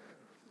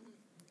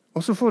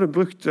 Og så får du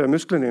brukt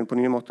musklene dine på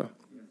nye måter.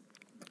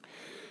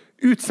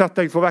 Utsett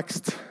deg for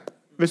vekst.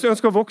 Hvis du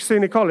ønsker å vokse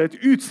inn i kallet,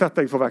 utsett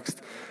deg for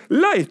vekst.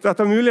 Leit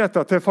etter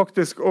muligheter til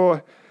faktisk å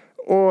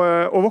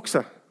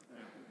vokse.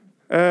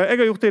 Jeg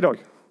har gjort det i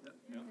dag.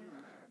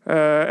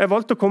 Jeg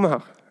valgte å komme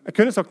her. Jeg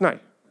kunne sagt nei.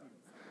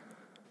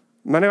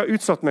 Men jeg har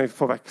utsatt meg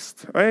for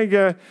vekst. Og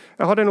jeg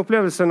hadde en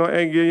opplevelse når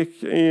jeg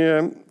gikk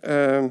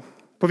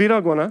på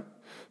videregående.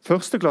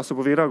 Første klasse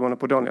på videregående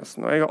på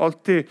Danielsen. Og jeg har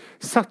alltid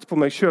sett på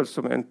meg selv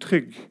som en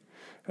trygg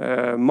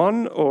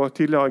mann og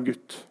tidligere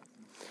gutt.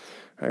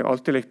 Jeg har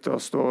alltid likt å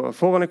stå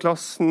foran i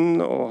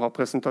klassen og ha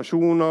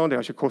presentasjoner. Det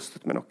har ikke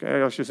kostet meg noe.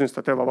 Jeg har ikke syntes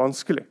at det var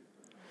vanskelig.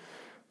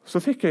 Så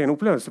fikk jeg en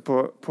opplevelse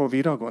på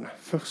videregående,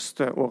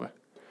 første året.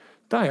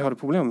 Der jeg hadde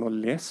problemer med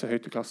å lese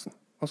høyt i klassen.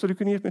 Altså, du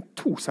kunne gitt meg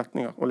 2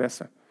 setninger å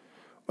lese.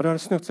 Og det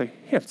hadde snørt seg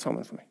helt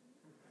sammen for meg.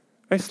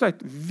 Jeg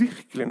sleit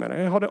virkelig med det.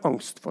 Jeg hadde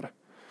angst for det.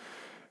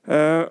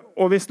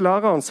 Og hvis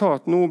læreren sa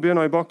at nå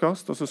begynner jeg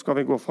bakerst, og så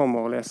skal vi gå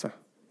fremover og lese.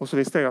 Og så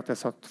visste jeg at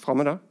jeg satt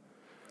fremme der.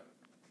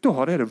 Da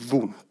hadde jeg det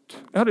vondt.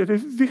 Jeg hadde det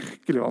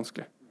virkelig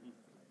vanskelig.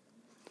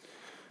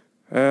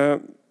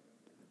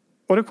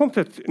 Og det kom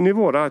til et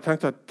nivå der jeg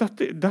tenkte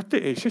at dette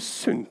er ikke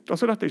sunt.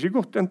 Altså, dette er ikke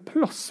gått en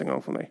plass en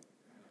gang for meg.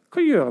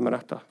 Hva gjør jeg med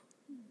dette?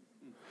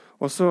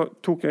 Og så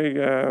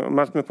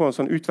meldte meg på en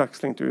sånn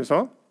utveksling til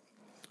USA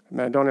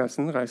med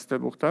Danielsen, reiste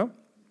bort der.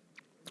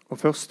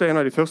 Og en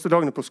av de første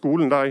dagene på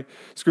skolen der jeg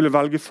skulle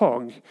velge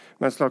fag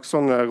med en slags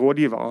sånn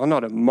rådgiver. Han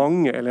hadde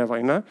mange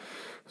elever inne,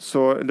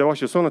 så det var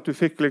ikke sånn at du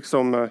fikk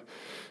liksom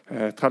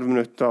 30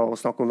 minutter og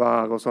snakke om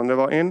vær og sånn. Det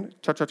var inn,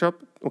 tjapp,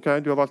 ok,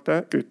 du har valgt det,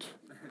 ut.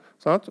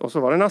 Sånn? Og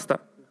så var det neste.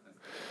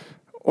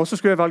 Og så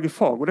skulle jeg velge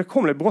fag, og det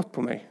kom litt brått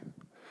på meg.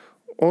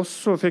 Og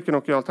så fikk jeg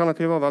noen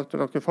alternativer, valgte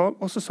noen fag,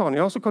 og så sa han,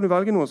 ja, så kan du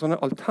velge noen sånne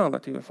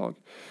alternative fag.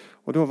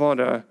 Og da var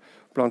det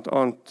blant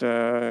annet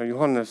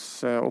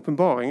Johannes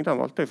åpenbaring, den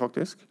valgte jeg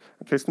faktisk,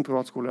 en kristen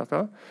privatskole dette.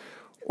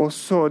 Og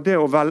så det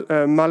å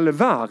melde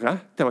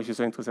været, det var jeg ikke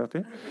så interessert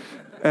i.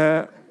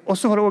 Og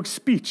så var det også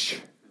speech.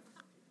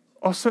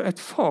 Altså et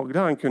fag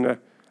der en kunne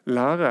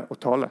lære å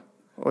tale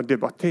og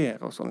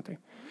debattere og sånne ting.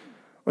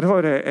 Og det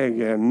var det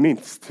jeg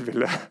minst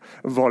ville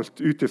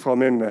valgt ut fra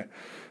min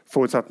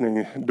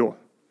forutsetning da.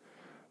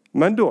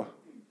 Men da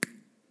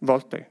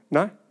valgte jeg.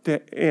 Nei, det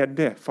er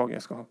det faget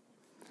jeg skal ha.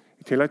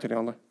 I tillegg til de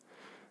andre.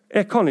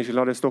 Jeg kan ikke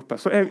la det stoppe.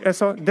 Så jeg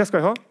sa, det skal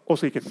jeg ha, og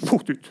så gikk jeg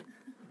fort ut.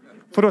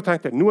 For da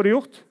tenkte jeg, nå er det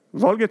gjort.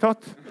 Valget er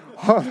tatt.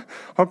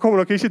 Han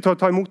kommer nok ikke til å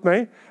ta imot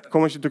meg.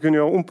 Kommer ikke til å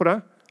kunne gjøre om på det.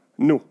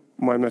 Nå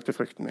må jeg møte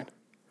frykten min.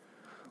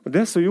 Og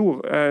det som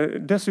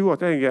gjorde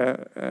at jeg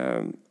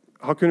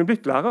har kunnet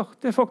blitt lærer,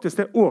 det er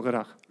faktisk det året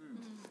der.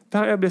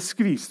 Der jeg ble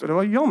skvist, og det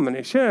var jammen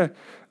ikke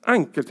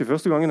enkelt de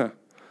første gangene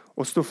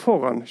å stå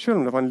foran, selv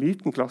om det var en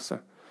liten klasse.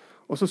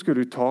 Og så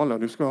skulle du tale,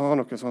 og du skulle ha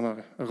noen sånne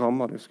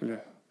rammer du skulle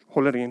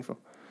holde deg innenfor.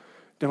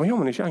 Det var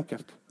jammen ikke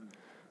enkelt.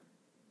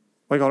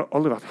 Og jeg hadde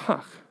aldri vært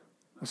her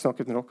og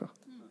snakket med dere,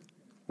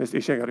 hvis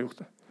ikke jeg hadde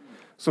gjort det.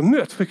 Så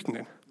møt frykten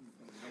din.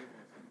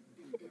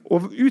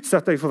 Og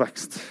utsett deg for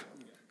vekst.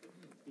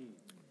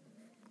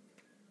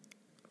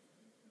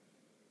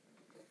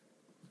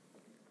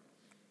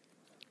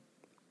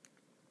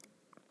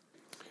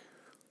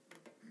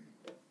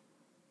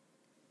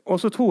 Og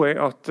så tror jeg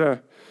at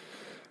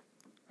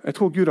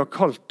Gud har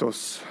kalt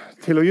oss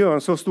til å gjøre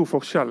en så stor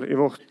forskjell i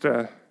vårt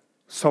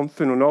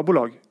samfunn og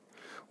nabolag,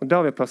 og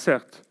der vi er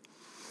plassert,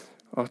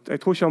 at jeg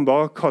tror ikke han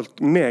bare har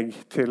kalt meg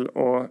til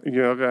å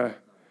gjøre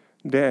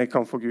det jeg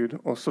kan for Gud,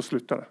 og så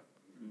slutter det.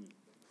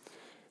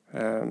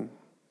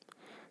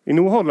 I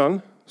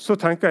Nordhordland så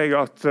tenker jeg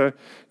at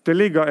det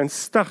ligger en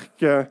sterk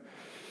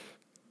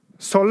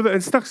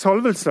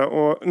salvelse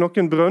og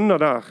noen brønner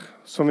der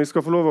som vi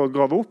skal få lov å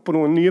grave opp, og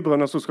noen nye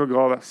brønner som skal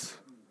graves.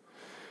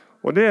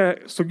 Og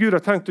det som Gud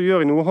har tenkt å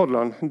gjøre i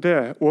Nordhordland,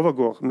 det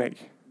overgår meg.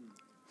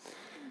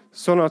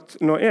 Sånn at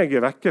når jeg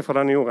er vekke fra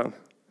denne jorden,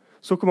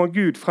 så kommer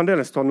Gud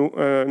fremdeles ta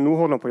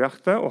Nordhordland på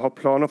hjertet og ha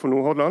planer for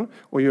Nordhordland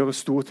og gjøre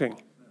store ting.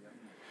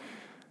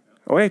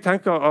 Og jeg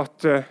tenker at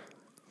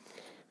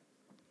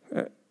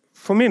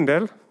for min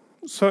del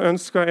så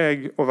ønsker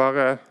jeg å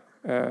være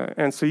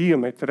en som gir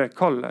meg til det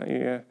kallet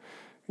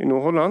i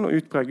Nordhordland og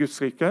utbre Guds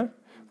rike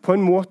på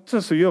en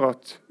måte som gjør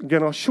at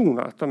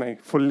generasjoner etter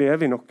meg får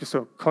leve i noe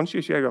som kanskje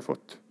ikke jeg har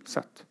fått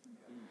sett.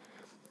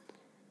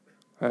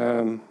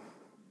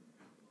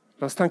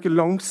 La oss tenke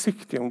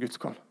langsiktig om Guds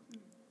kall.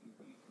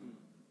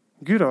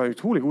 Gud har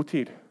utrolig god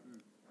tid.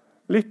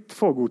 Litt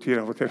for god tid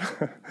av og til,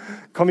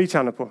 kan vi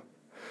kjenne på.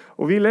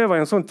 Og vi lever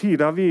i en sånn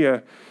tid der vi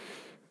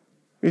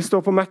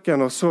står på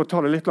Mac-en, og så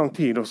tar det litt lang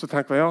tid, og så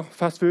tenker vi, ja,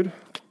 fast food,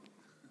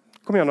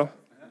 kom igjen da.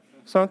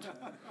 Sant?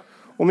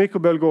 Og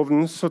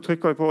mikrobølgeovnen, så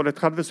trykker vi på, det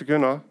 30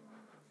 sekunder,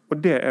 og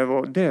det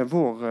er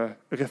vår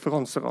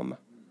referanseramme.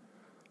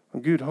 Og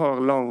Gud har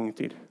lang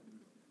tid.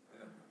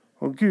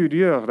 Og Gud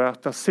gjør det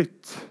etter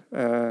sitt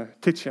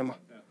tidsskjema.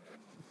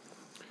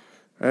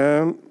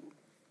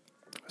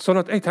 Sånn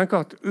at jeg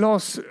tenker at la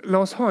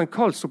oss ha en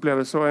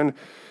kallsopplevelse og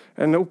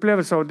en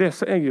opplevelse av det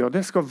som jeg gjør.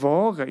 Det skal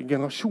vare i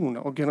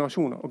generasjoner og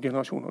generasjoner og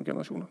generasjoner og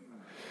generasjoner.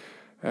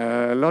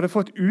 La det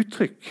få et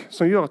uttrykk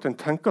som gjør at en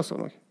tenker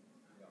sånn.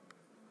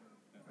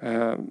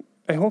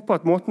 Jeg håper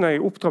at måten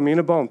jeg oppdrar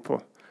mine barn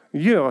på,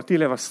 gjør at de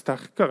lever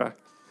sterkere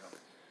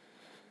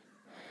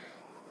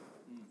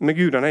med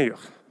Gud enn jeg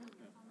gjør.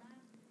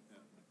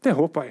 Det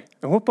håper jeg.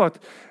 Jeg håper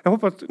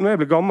at når jeg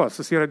blir gammel,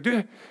 så sier jeg, du,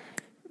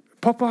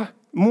 pappa,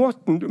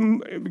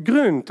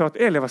 grunnen til at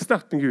jeg lever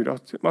sterkt med Gud,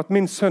 at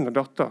min sønn og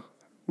datter,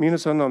 mine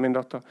sønner og min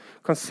datter,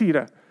 kan si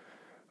det,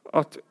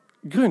 at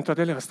grunnen til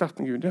at jeg lever sterkt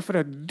med Gud, det er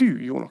fordi at du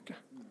gjorde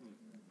noe.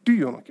 Du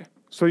gjorde noe.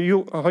 Som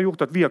har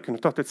gjort at vi har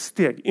kunnet tatt et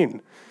steg inn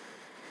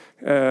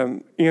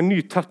i en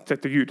ny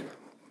tetthet til Gud,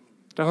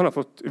 der han har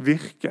fått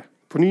virke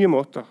på nye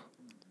måter.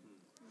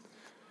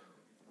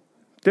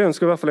 Det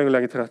ønsker i hvert fall jeg å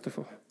legge til rette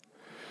for.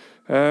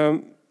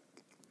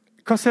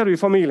 Hva ser du i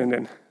familien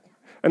din?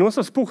 Er noen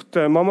som har spurt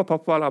mamma,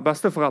 pappa eller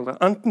besteforeldre,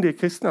 enten de er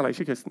kristne eller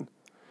ikke kristne,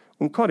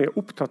 om hva de er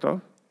opptatt av,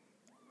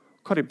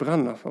 hva de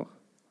brenner for,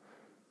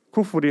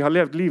 hvorfor de har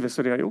levd livet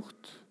som de har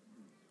gjort?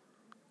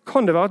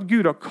 Kan det være at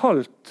Gud har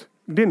kalt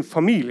din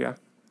familie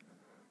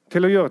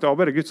til å gjøre et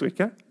arbeid i Guds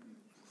rike?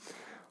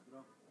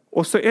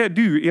 Og så er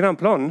du i den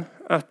planen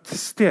et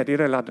sted i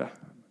det leddet.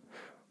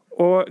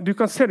 Og du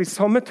kan se de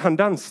samme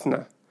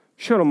tendensene,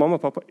 selv om mamma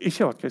og pappa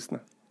ikke har vært kristne.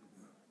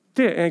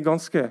 Det er jeg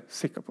ganske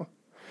sikker på.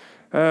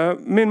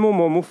 Min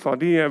mormor og morfar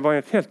de var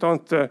i et helt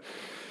annet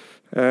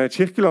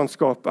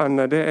kirkelandskap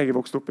enn det jeg er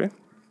vokst opp i.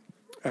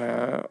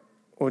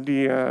 Og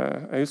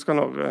jeg husker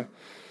når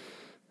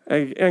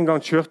jeg en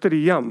gang kjørte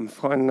de hjem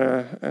fra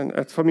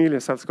et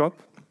familieselskap,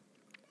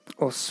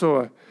 og så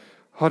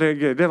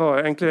hadde det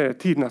var egentlig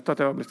tiden etter at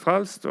jeg var blitt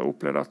frelst, og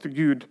opplevde at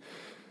Gud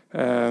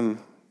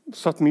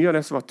satt mye av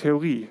det som var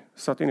teori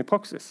satt inn i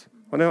praksis.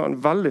 Og det var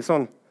en veldig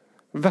sånn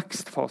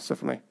vekstfase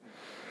for meg.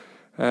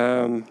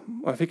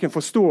 Og jeg fikk en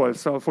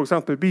forståelse av for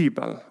eksempel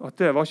Bibelen, at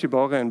det var ikke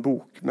bare en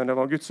bok, men det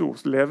var Guds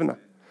ord levende.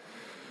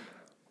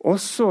 Og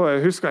så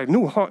husker jeg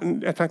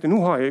tenkte, nå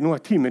har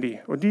jeg tid med de,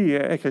 og de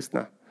er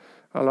kristne.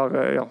 Eller,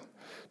 ja,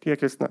 de er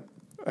kristne.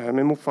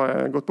 Min morfar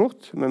er gått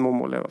bort, men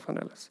mormor lever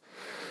fremdeles.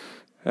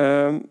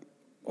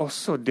 Og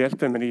så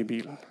delte jeg med de i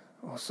bilen.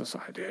 Og så sa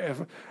jeg, jeg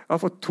har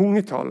fått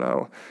tungetale,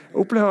 og jeg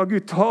opplever at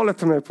Gud taler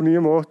til meg på nye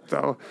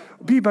måter.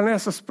 Og Bibelen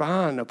er så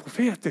spennende,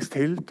 profetisk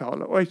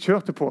tiltale. Og jeg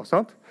kjørte på,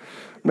 sant?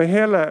 Med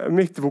hele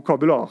mitt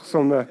vokabular,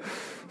 som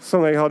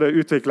jeg hadde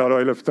utviklet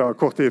i løpet av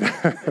kort tid.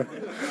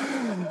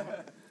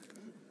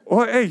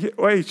 Og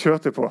jeg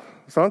kjørte på,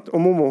 sant?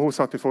 Og mormor hun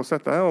satt i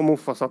forsetet, og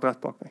morfar satt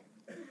rett bak meg.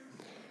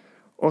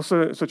 Og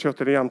så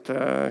kjørte de hjem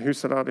til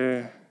huset der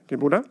de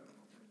bodde.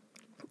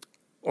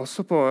 Og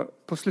så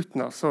på slutten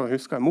her, så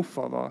husker jeg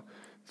morfar var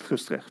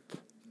frustrert.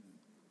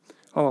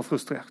 Han var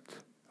frustrert.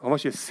 Han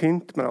var ikke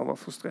sint, men han var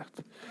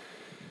frustrert.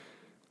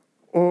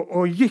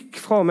 Og gikk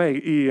fra meg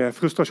i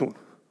frustrasjon.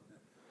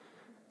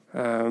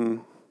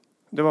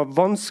 Det var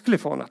vanskelig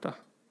for han dette.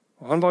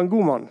 Og han var en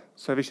god mann,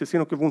 så jeg vil ikke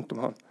si noe vondt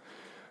om han.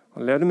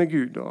 Han levde med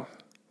Gud og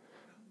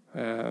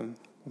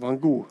var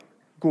en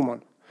god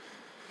mann.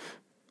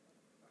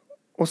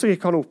 Og så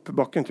gikk han opp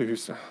bakken til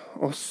huset.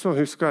 Og så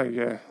husker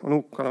jeg, og nå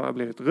kan jeg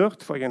bli litt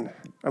rørt, for jeg er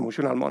en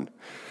emosjonell mann.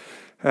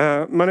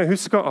 Men jeg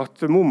husker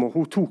at mormor,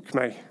 hun tok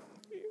meg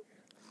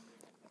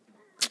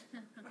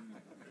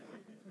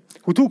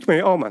i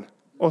armen,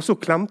 og så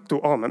klemte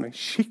hun armen meg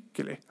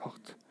skikkelig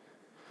hardt.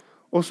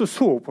 Og så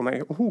hun på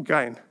meg, og hun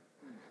grein.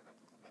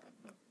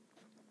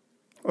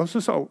 Og så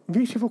sa hun,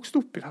 vi er ikke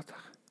vokst opp i dette.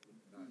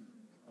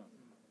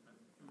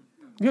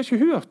 Vi har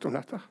ikke hørt om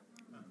dette.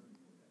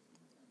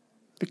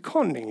 Vi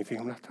kan ingenting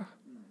om dette.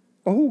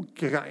 Og hun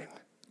grein.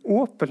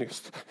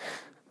 Åpenlyst.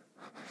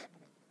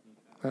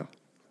 Ja.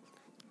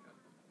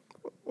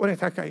 Og det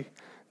tenker jeg.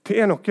 Det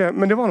er noe,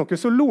 men det var noe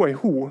som lå i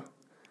hun,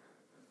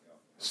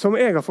 som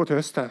jeg har fått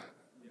høste,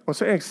 og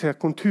som jeg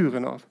ser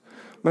konturen av,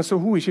 men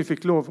som hun ikke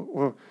fikk lov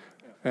å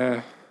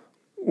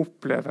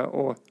oppleve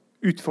og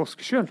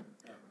utforske selv.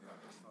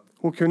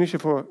 Hun kunne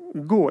ikke få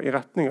gå i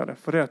retning av det,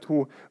 fordi at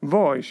hun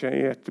var ikke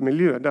i et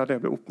miljø der det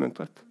ble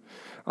oppmuntret.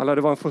 Eller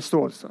det var en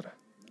forståelse av det.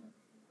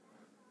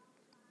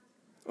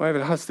 Og jeg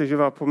vil helst ikke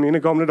være på mine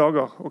gamle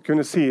dager og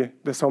kunne si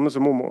det samme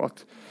som mormor,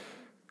 at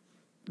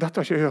dette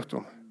har jeg ikke hørt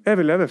om. Jeg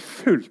vil leve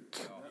fullt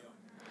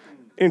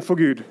innenfor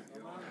Gud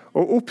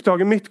og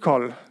oppdage mitt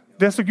kall.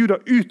 Det som Gud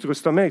har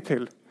utrustet meg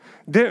til,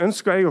 det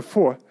ønsker jeg å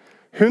få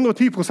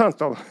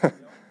 110% av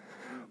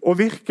å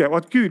virke, og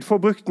at Gud får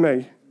brukt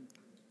meg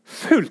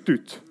fullt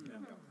ut.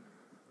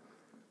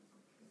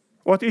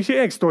 Og at ikke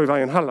jeg står i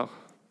veien heller.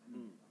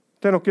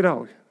 Det er noe der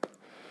også.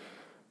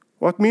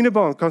 Og at mine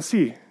barn kan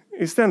si,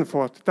 i stedet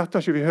for at dette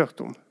har ikke vi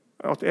hørt om,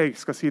 at jeg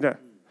skal si det,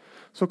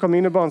 så kan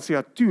mine barn si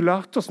at du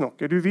lærte oss noe,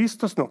 du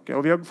viste oss noe,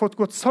 og vi har fått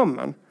gått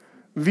sammen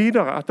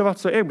videre etter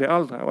hvert så jeg blir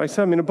eldre, og jeg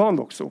ser mine barn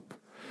vokse opp.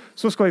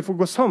 Så skal vi få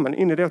gå sammen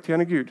inn i det å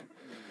tjene Gud.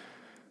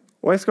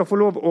 Og jeg skal få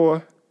lov å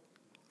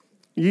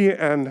gi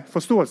en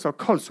forståelse av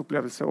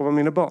kallsopplevelse over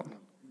mine barn,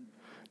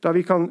 der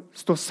vi kan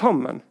stå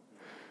sammen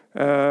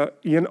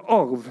i en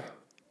arv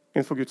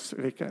innenfor Guds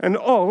rike. En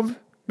arv,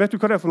 vet du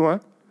hva det er for noe?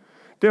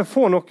 Det er å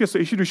få noe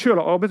som ikke du selv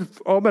har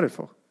arbeidet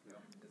for.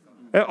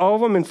 Jeg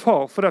arver min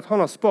far fordi at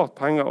han har spart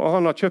penger, og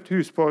han har kjøpt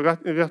hus på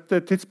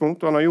rette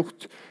tidspunkt, og han har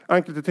gjort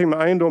enkelte ting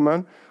med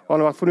eiendommen, og han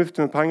har vært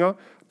fornuftig med penger.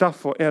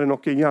 Derfor er det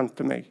noe igjen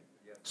til meg,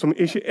 som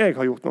ikke jeg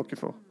har gjort noe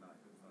for.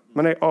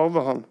 Men jeg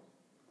arver han.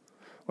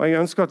 Og jeg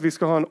ønsker at vi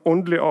skal ha en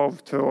åndelig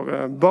arv til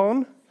våre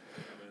barn,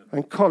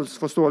 en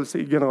kallsforståelse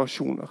i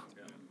generasjoner.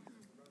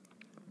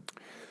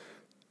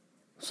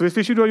 Så hvis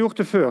ikke du har gjort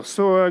det før,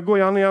 så gå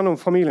gjerne gjennom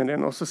familien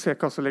din, og så se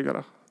hva som ligger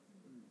der.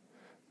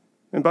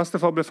 Min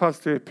bestefar ble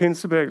frelst i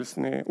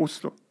pinsebevegelsen i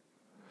Oslo.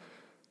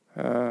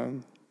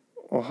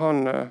 Og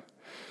han,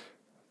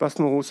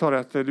 bestemor, hun sa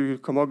det at du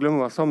kan bare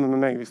glemme å være sammen med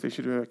meg hvis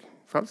ikke du er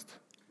frelst.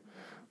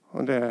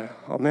 Og det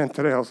har ment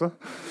til det, altså.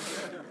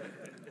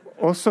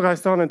 Og så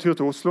reiste han en tur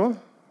til Oslo.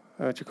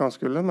 Jeg vet ikke hva han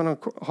skulle, men han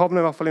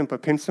havnet i hvert fall inn på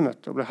et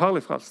pinsemøte og ble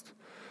herlig frelst.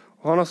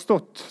 Og han har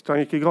stått da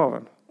han gikk i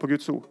graven på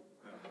Guds ord.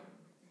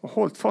 Og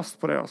holdt fast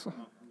på det, altså.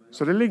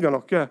 Så det ligger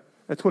noe,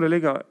 jeg tror det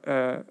ligger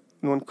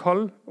noen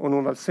kall og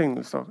noen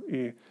velsignelser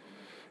i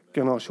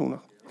generasjoner.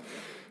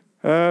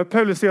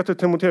 Paulus sier til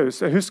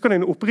Timoteus, jeg husker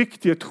din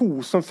oppriktige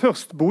tro som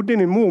først bodde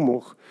inn i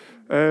mormor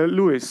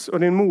Louis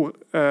og din mor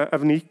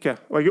Evnike,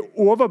 og jeg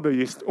er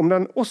overbevist om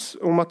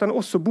at den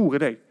også bor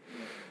i deg.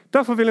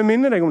 Derfor vil jeg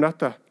minne deg om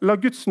dette. La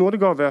Guds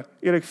nådegave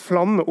i deg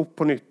flamme opp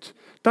på nytt.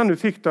 Den du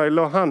fikk da jeg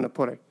la hendene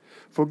på deg.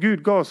 For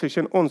Gud ga oss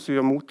ikke en ånd som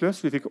gjør motløs,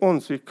 vi fikk ånd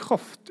som gir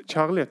kraft,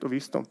 kjærlighet og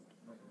visdom.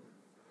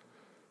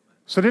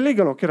 Så det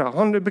ligger noe der.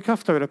 Han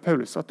bekrefter jo det,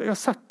 Paulus, at jeg har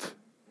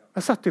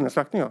sett dine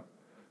slektninger.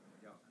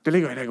 Det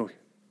ligger i deg også.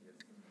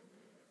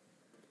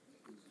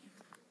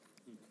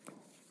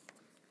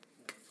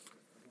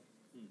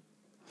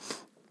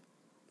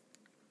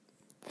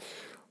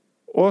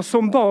 Og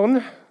som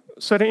barn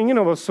så er det ingen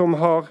av oss som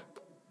har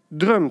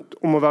drømt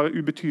om å være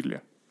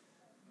ubetydelige.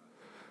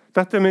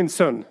 Dette er min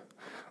sønn.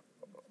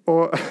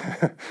 Og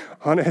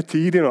han er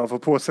tidig når han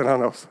får på seg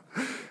den. Altså.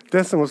 Det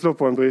er som å slå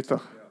på en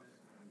bryter.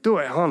 Da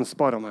er han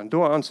Spiderman, da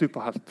er han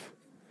superhelt.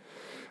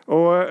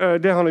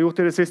 Og det han har gjort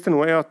i det siste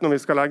nå er at når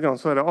vi skal legge han,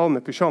 så er det av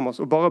med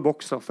pyjamas og bare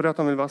bokser, fordi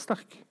at han vil være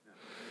sterk.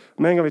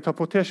 Men en gang vi tar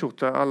på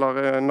t-skjorte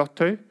eller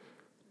nattøy,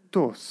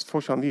 da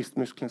får ikke han vist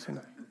musklene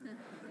sine.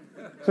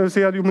 Så vi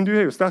sier, jo, men du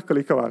er jo sterk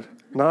likevel.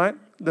 Nei,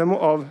 det må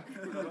av.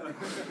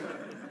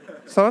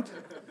 Sant?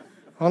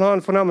 Han har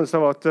en fornemmelse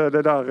av at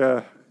det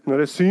der,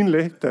 når det er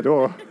synlig, det er da.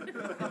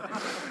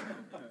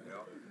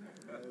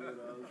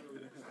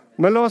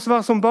 Men la oss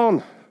være som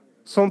barn,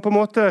 som på en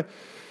måte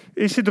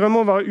ikke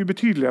drømmer om å være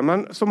ubetydelige,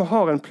 men som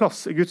har en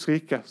plass i Guds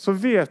rike, så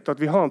vet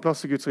at vi har en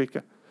plass i Guds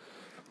rike.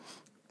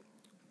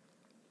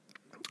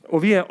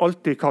 Og vi er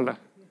alltid kallet.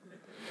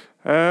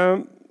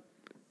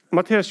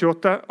 Matteus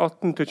 28,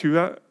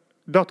 18-20,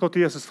 da trådte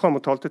Jesus frem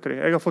og talte til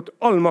dem. Jeg har fått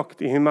all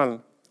makt i himmelen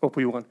og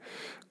på jorden.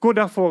 Gå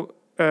derfor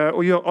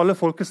og gjør alle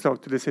folkeslag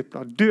til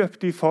disipler. Døp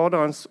de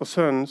Faderens og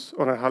Sønnens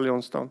og den hellige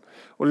åndsnavn.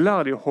 Og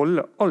lær de å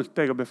holde alt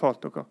jeg har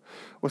befalt dere.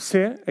 Og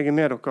se, jeg er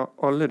med dere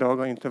alle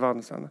dager inn til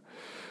verdens ende.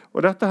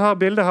 Og dette her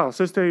bildet her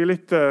synes jeg er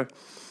litt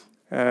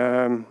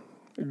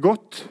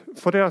godt,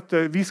 for det at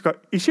vi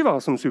skal ikke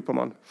være som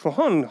Supermann. For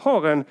han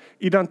har en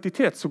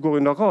identitet som går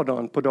under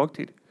radaren på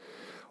dagtid.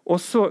 Og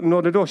så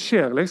når det da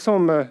skjer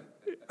liksom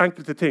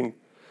enkelte ting,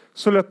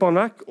 så løper han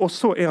vekk, og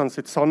så er han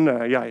sitt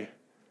sanne jeg,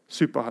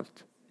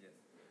 superhelt.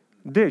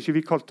 Det er ikke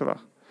vi kalt til å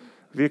være.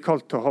 Vi er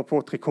kalt til å ha på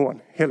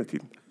trikoten hele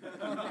tiden.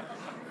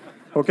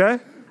 Ok?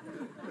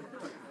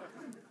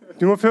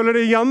 Du må føle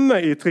deg hjemme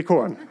i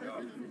trikoten.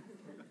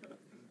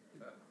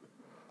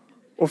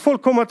 Og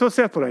folk kommer til å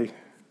se på deg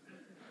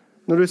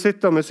når du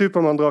sitter med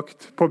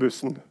Superman-drakt på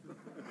bussen.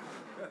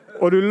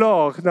 Og du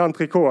lar den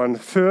trikoten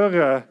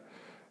føre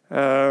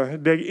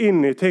deg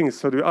inn i ting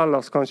som du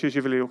ellers kanskje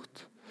ikke ville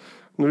gjort.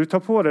 Når du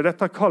tar på deg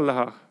dette kallet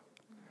her,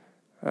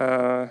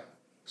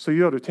 så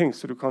gjør du ting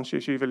som du kanskje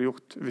ikke ville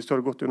gjort hvis du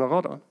hadde gått under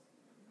radaren,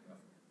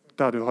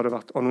 der du hadde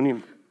vært anonym.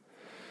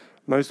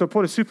 Men hvis du har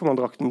på deg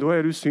Superman-drakten, da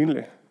er du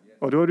synlig,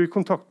 og da er du i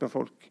kontakt med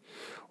folk.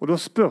 Og da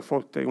spør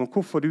folk deg om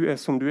hvorfor du er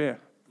som du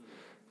er.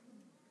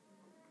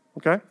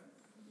 Ok?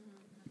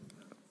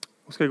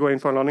 Nå skal jeg gå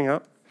inn for en landing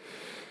her.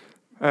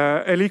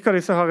 Jeg liker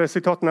disse her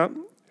sitatene.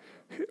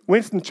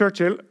 Winston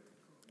Churchill,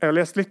 jeg har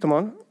lest litt om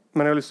han,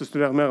 men jeg har lyst til å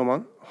studere mer om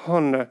han.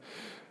 Han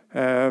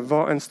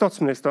var en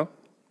statsminister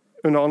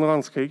under 2.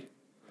 verdenskrig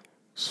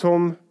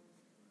som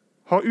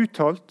har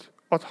uttalt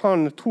at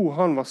han tror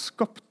han var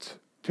skapt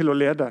til å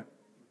lede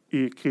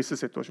i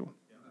krisesituasjon.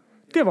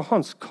 Det var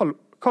hans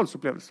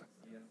kallsopplevelse.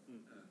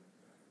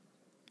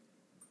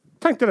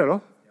 Tenk deg det da.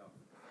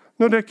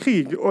 Når det er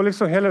krig og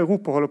liksom hele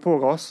Europa holder på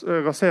å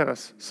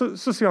raseres, så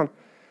sier han,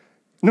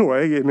 nå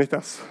er jeg i mitt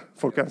ess,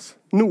 folkens.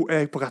 Nå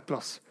er jeg på rett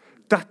plass.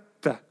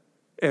 Dette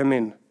er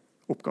min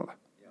oppgave.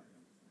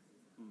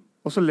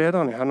 Og så leder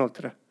han i henhold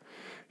til det.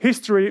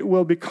 History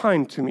will be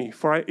kind to me,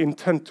 for I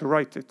intend to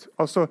write it.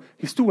 Altså,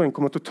 historien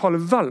kommer til å tale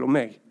vel om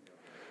meg.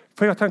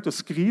 For jeg har tenkt å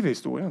skrive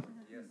historien.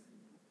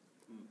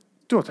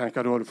 Da tenker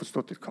jeg, da har du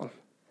forstått ditt kall,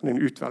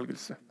 din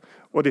utvelgelse,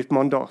 og ditt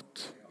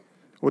mandat,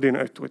 og din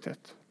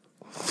autoritet.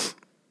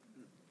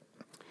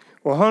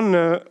 Og han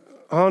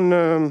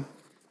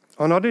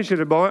Han hadde ikke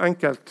det bare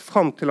enkelt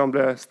frem til han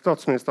ble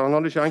statsminister. Han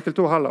hadde ikke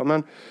enkelt år heller,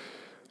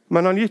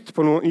 men han gikk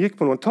på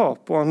noen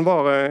tap, og han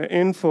var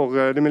innenfor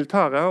det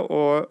militære,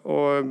 og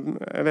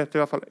jeg vet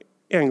i hvert fall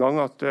en gang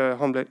at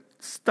han ble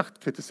sterkt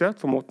kritisert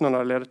for måten han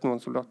hadde ledet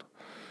noen soldater.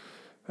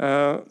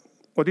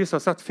 Og de som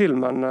har sett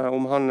filmen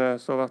om han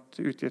som har vært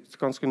utgitt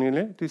ganske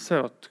nylig, de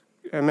ser at,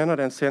 jeg mener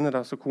det en scene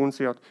der så konen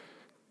sier at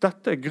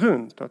dette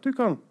grunnen til at du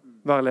kan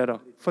være leder,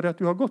 fordi at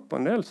du har gått på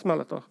en del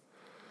smelletter,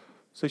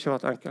 så ikke har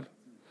vært enkel.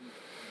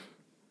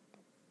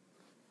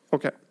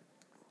 Ok.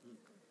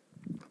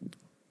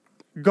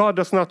 God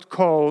does not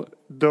call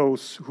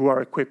those who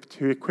are equipped.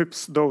 He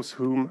equips those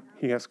whom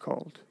he has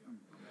called.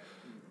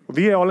 Og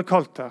vi alle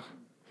kalt her.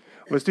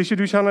 Og hvis ikke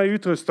du kjenner deg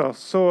utrustet,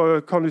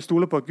 så kan du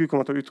stole på at Gud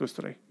kommer til å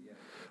utruste deg.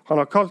 Han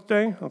har kalt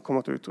deg, han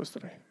kommer til å utruste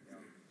deg.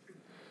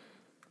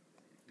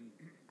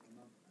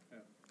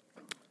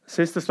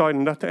 Siste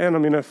sliden. Dette en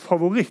av mine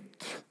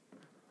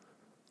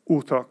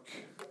favorittordtak.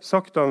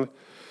 Sagt av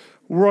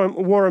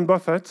Warren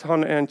Buffett.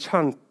 Han en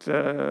kjent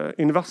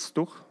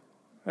investor.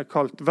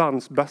 Kalt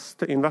verdens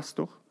beste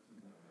investor.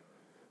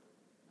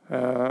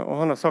 Og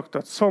han har sagt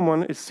at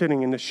someone is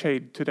sitting in the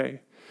shade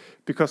today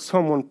because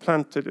someone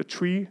planted a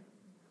tree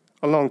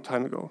a long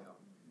time ago.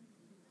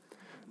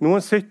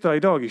 Noen sitter i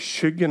dag i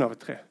skyggen av et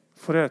tre,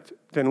 for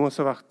det er noen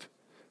som har vært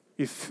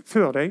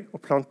før deg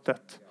og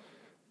plantet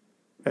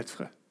et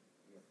frø.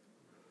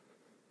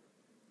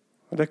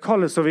 Og det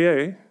kallet som vi er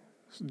i,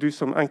 du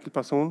som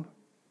enkeltperson,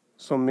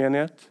 som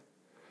menighet,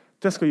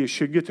 det skal gi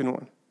skygge til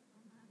noen.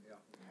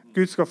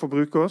 Gud skal få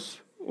bruke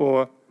oss,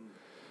 og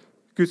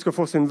Gud skal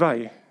få sin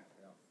vei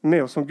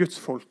med oss som Guds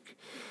folk.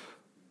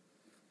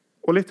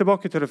 Og litt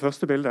tilbake til det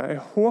første bildet.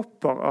 Jeg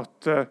håper at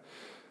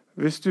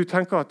hvis du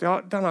tenker at ja,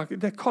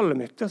 det kallet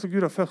mitt, det som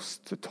Gud har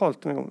først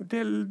talt meg om,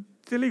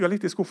 det ligger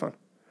litt i skuffen.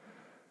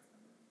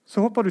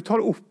 Så håper du tar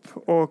det opp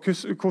og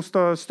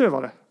koster støv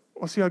av det,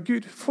 og sier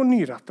Gud,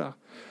 forny dette.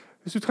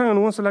 Hvis du trenger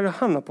noen som legger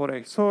hendene på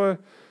deg,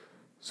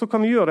 så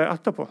kan vi gjøre det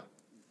etterpå.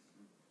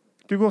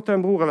 Du går til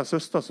en bror eller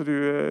søster som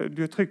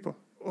du trygg på,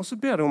 og så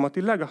ber du om at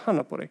de legger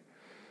hendene på deg.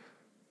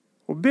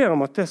 Og ber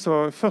om at det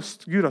som først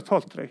Gud har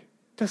talt til deg,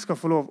 det skal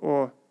få lov å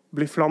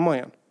bli flammer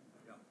igjen.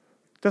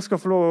 Det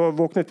skal få lov å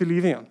våkne til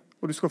liv igjen,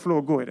 og du skal få lov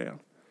å gå i det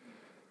igjen.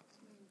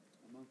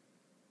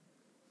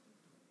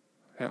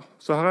 Ja,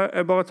 så Herre,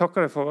 jeg bare takker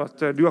deg for at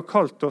du har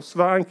kalt oss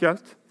hver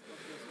enkelt.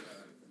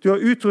 Du har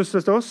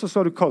utrustet oss, og så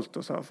har du kalt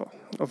oss, Herre.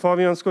 Og far,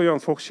 vi ønsker å gjøre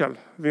en forskjell.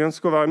 Vi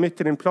ønsker å være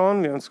midt i din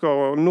plan. Vi ønsker å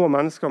nå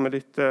mennesker med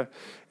ditt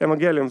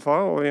evangelium,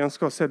 far, og vi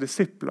ønsker å se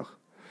disipler.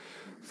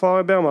 Far,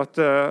 jeg ber om at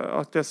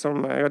det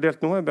som jeg har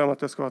delt nå, jeg ber om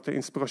at det skal være til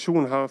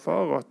inspirasjon, Herre,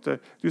 far, og at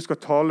du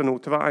skal tale noe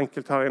til hver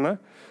enkelt her inne,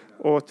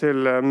 og til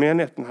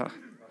menigheten her.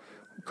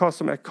 Hva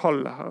som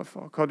kallet, Herre,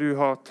 far. Hva du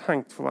har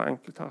tenkt for hver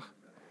enkelt her.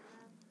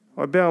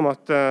 Og jeg ber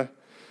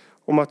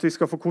om at vi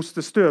skal få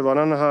koste støv av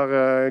denne her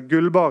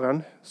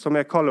gullbaren, som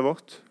kallet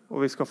vårt, og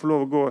vi skal få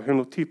lov å gå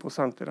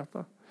 110% i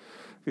dette.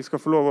 Vi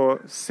skal få lov å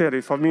se det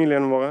i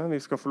familien våre,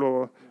 vi skal få lov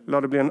å la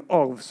det bli en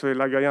arv som vi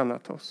legger igjen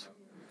etter oss.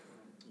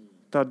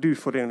 Der du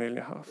får din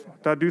vilje, Herre.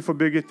 Der du får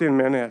bygget din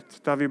menighet,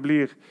 der vi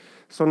blir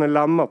sånne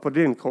lemmer på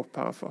din kropp,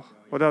 Herre.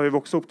 Og der vi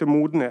vokser opp til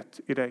modenhet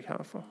i deg,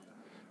 Herre.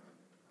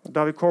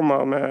 Der vi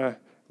kommer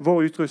med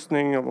vår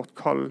utrustning og vårt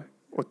kall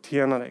og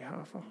tjener deg,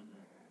 Herre.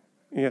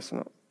 I Jesu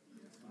navn.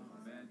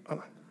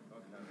 Amen.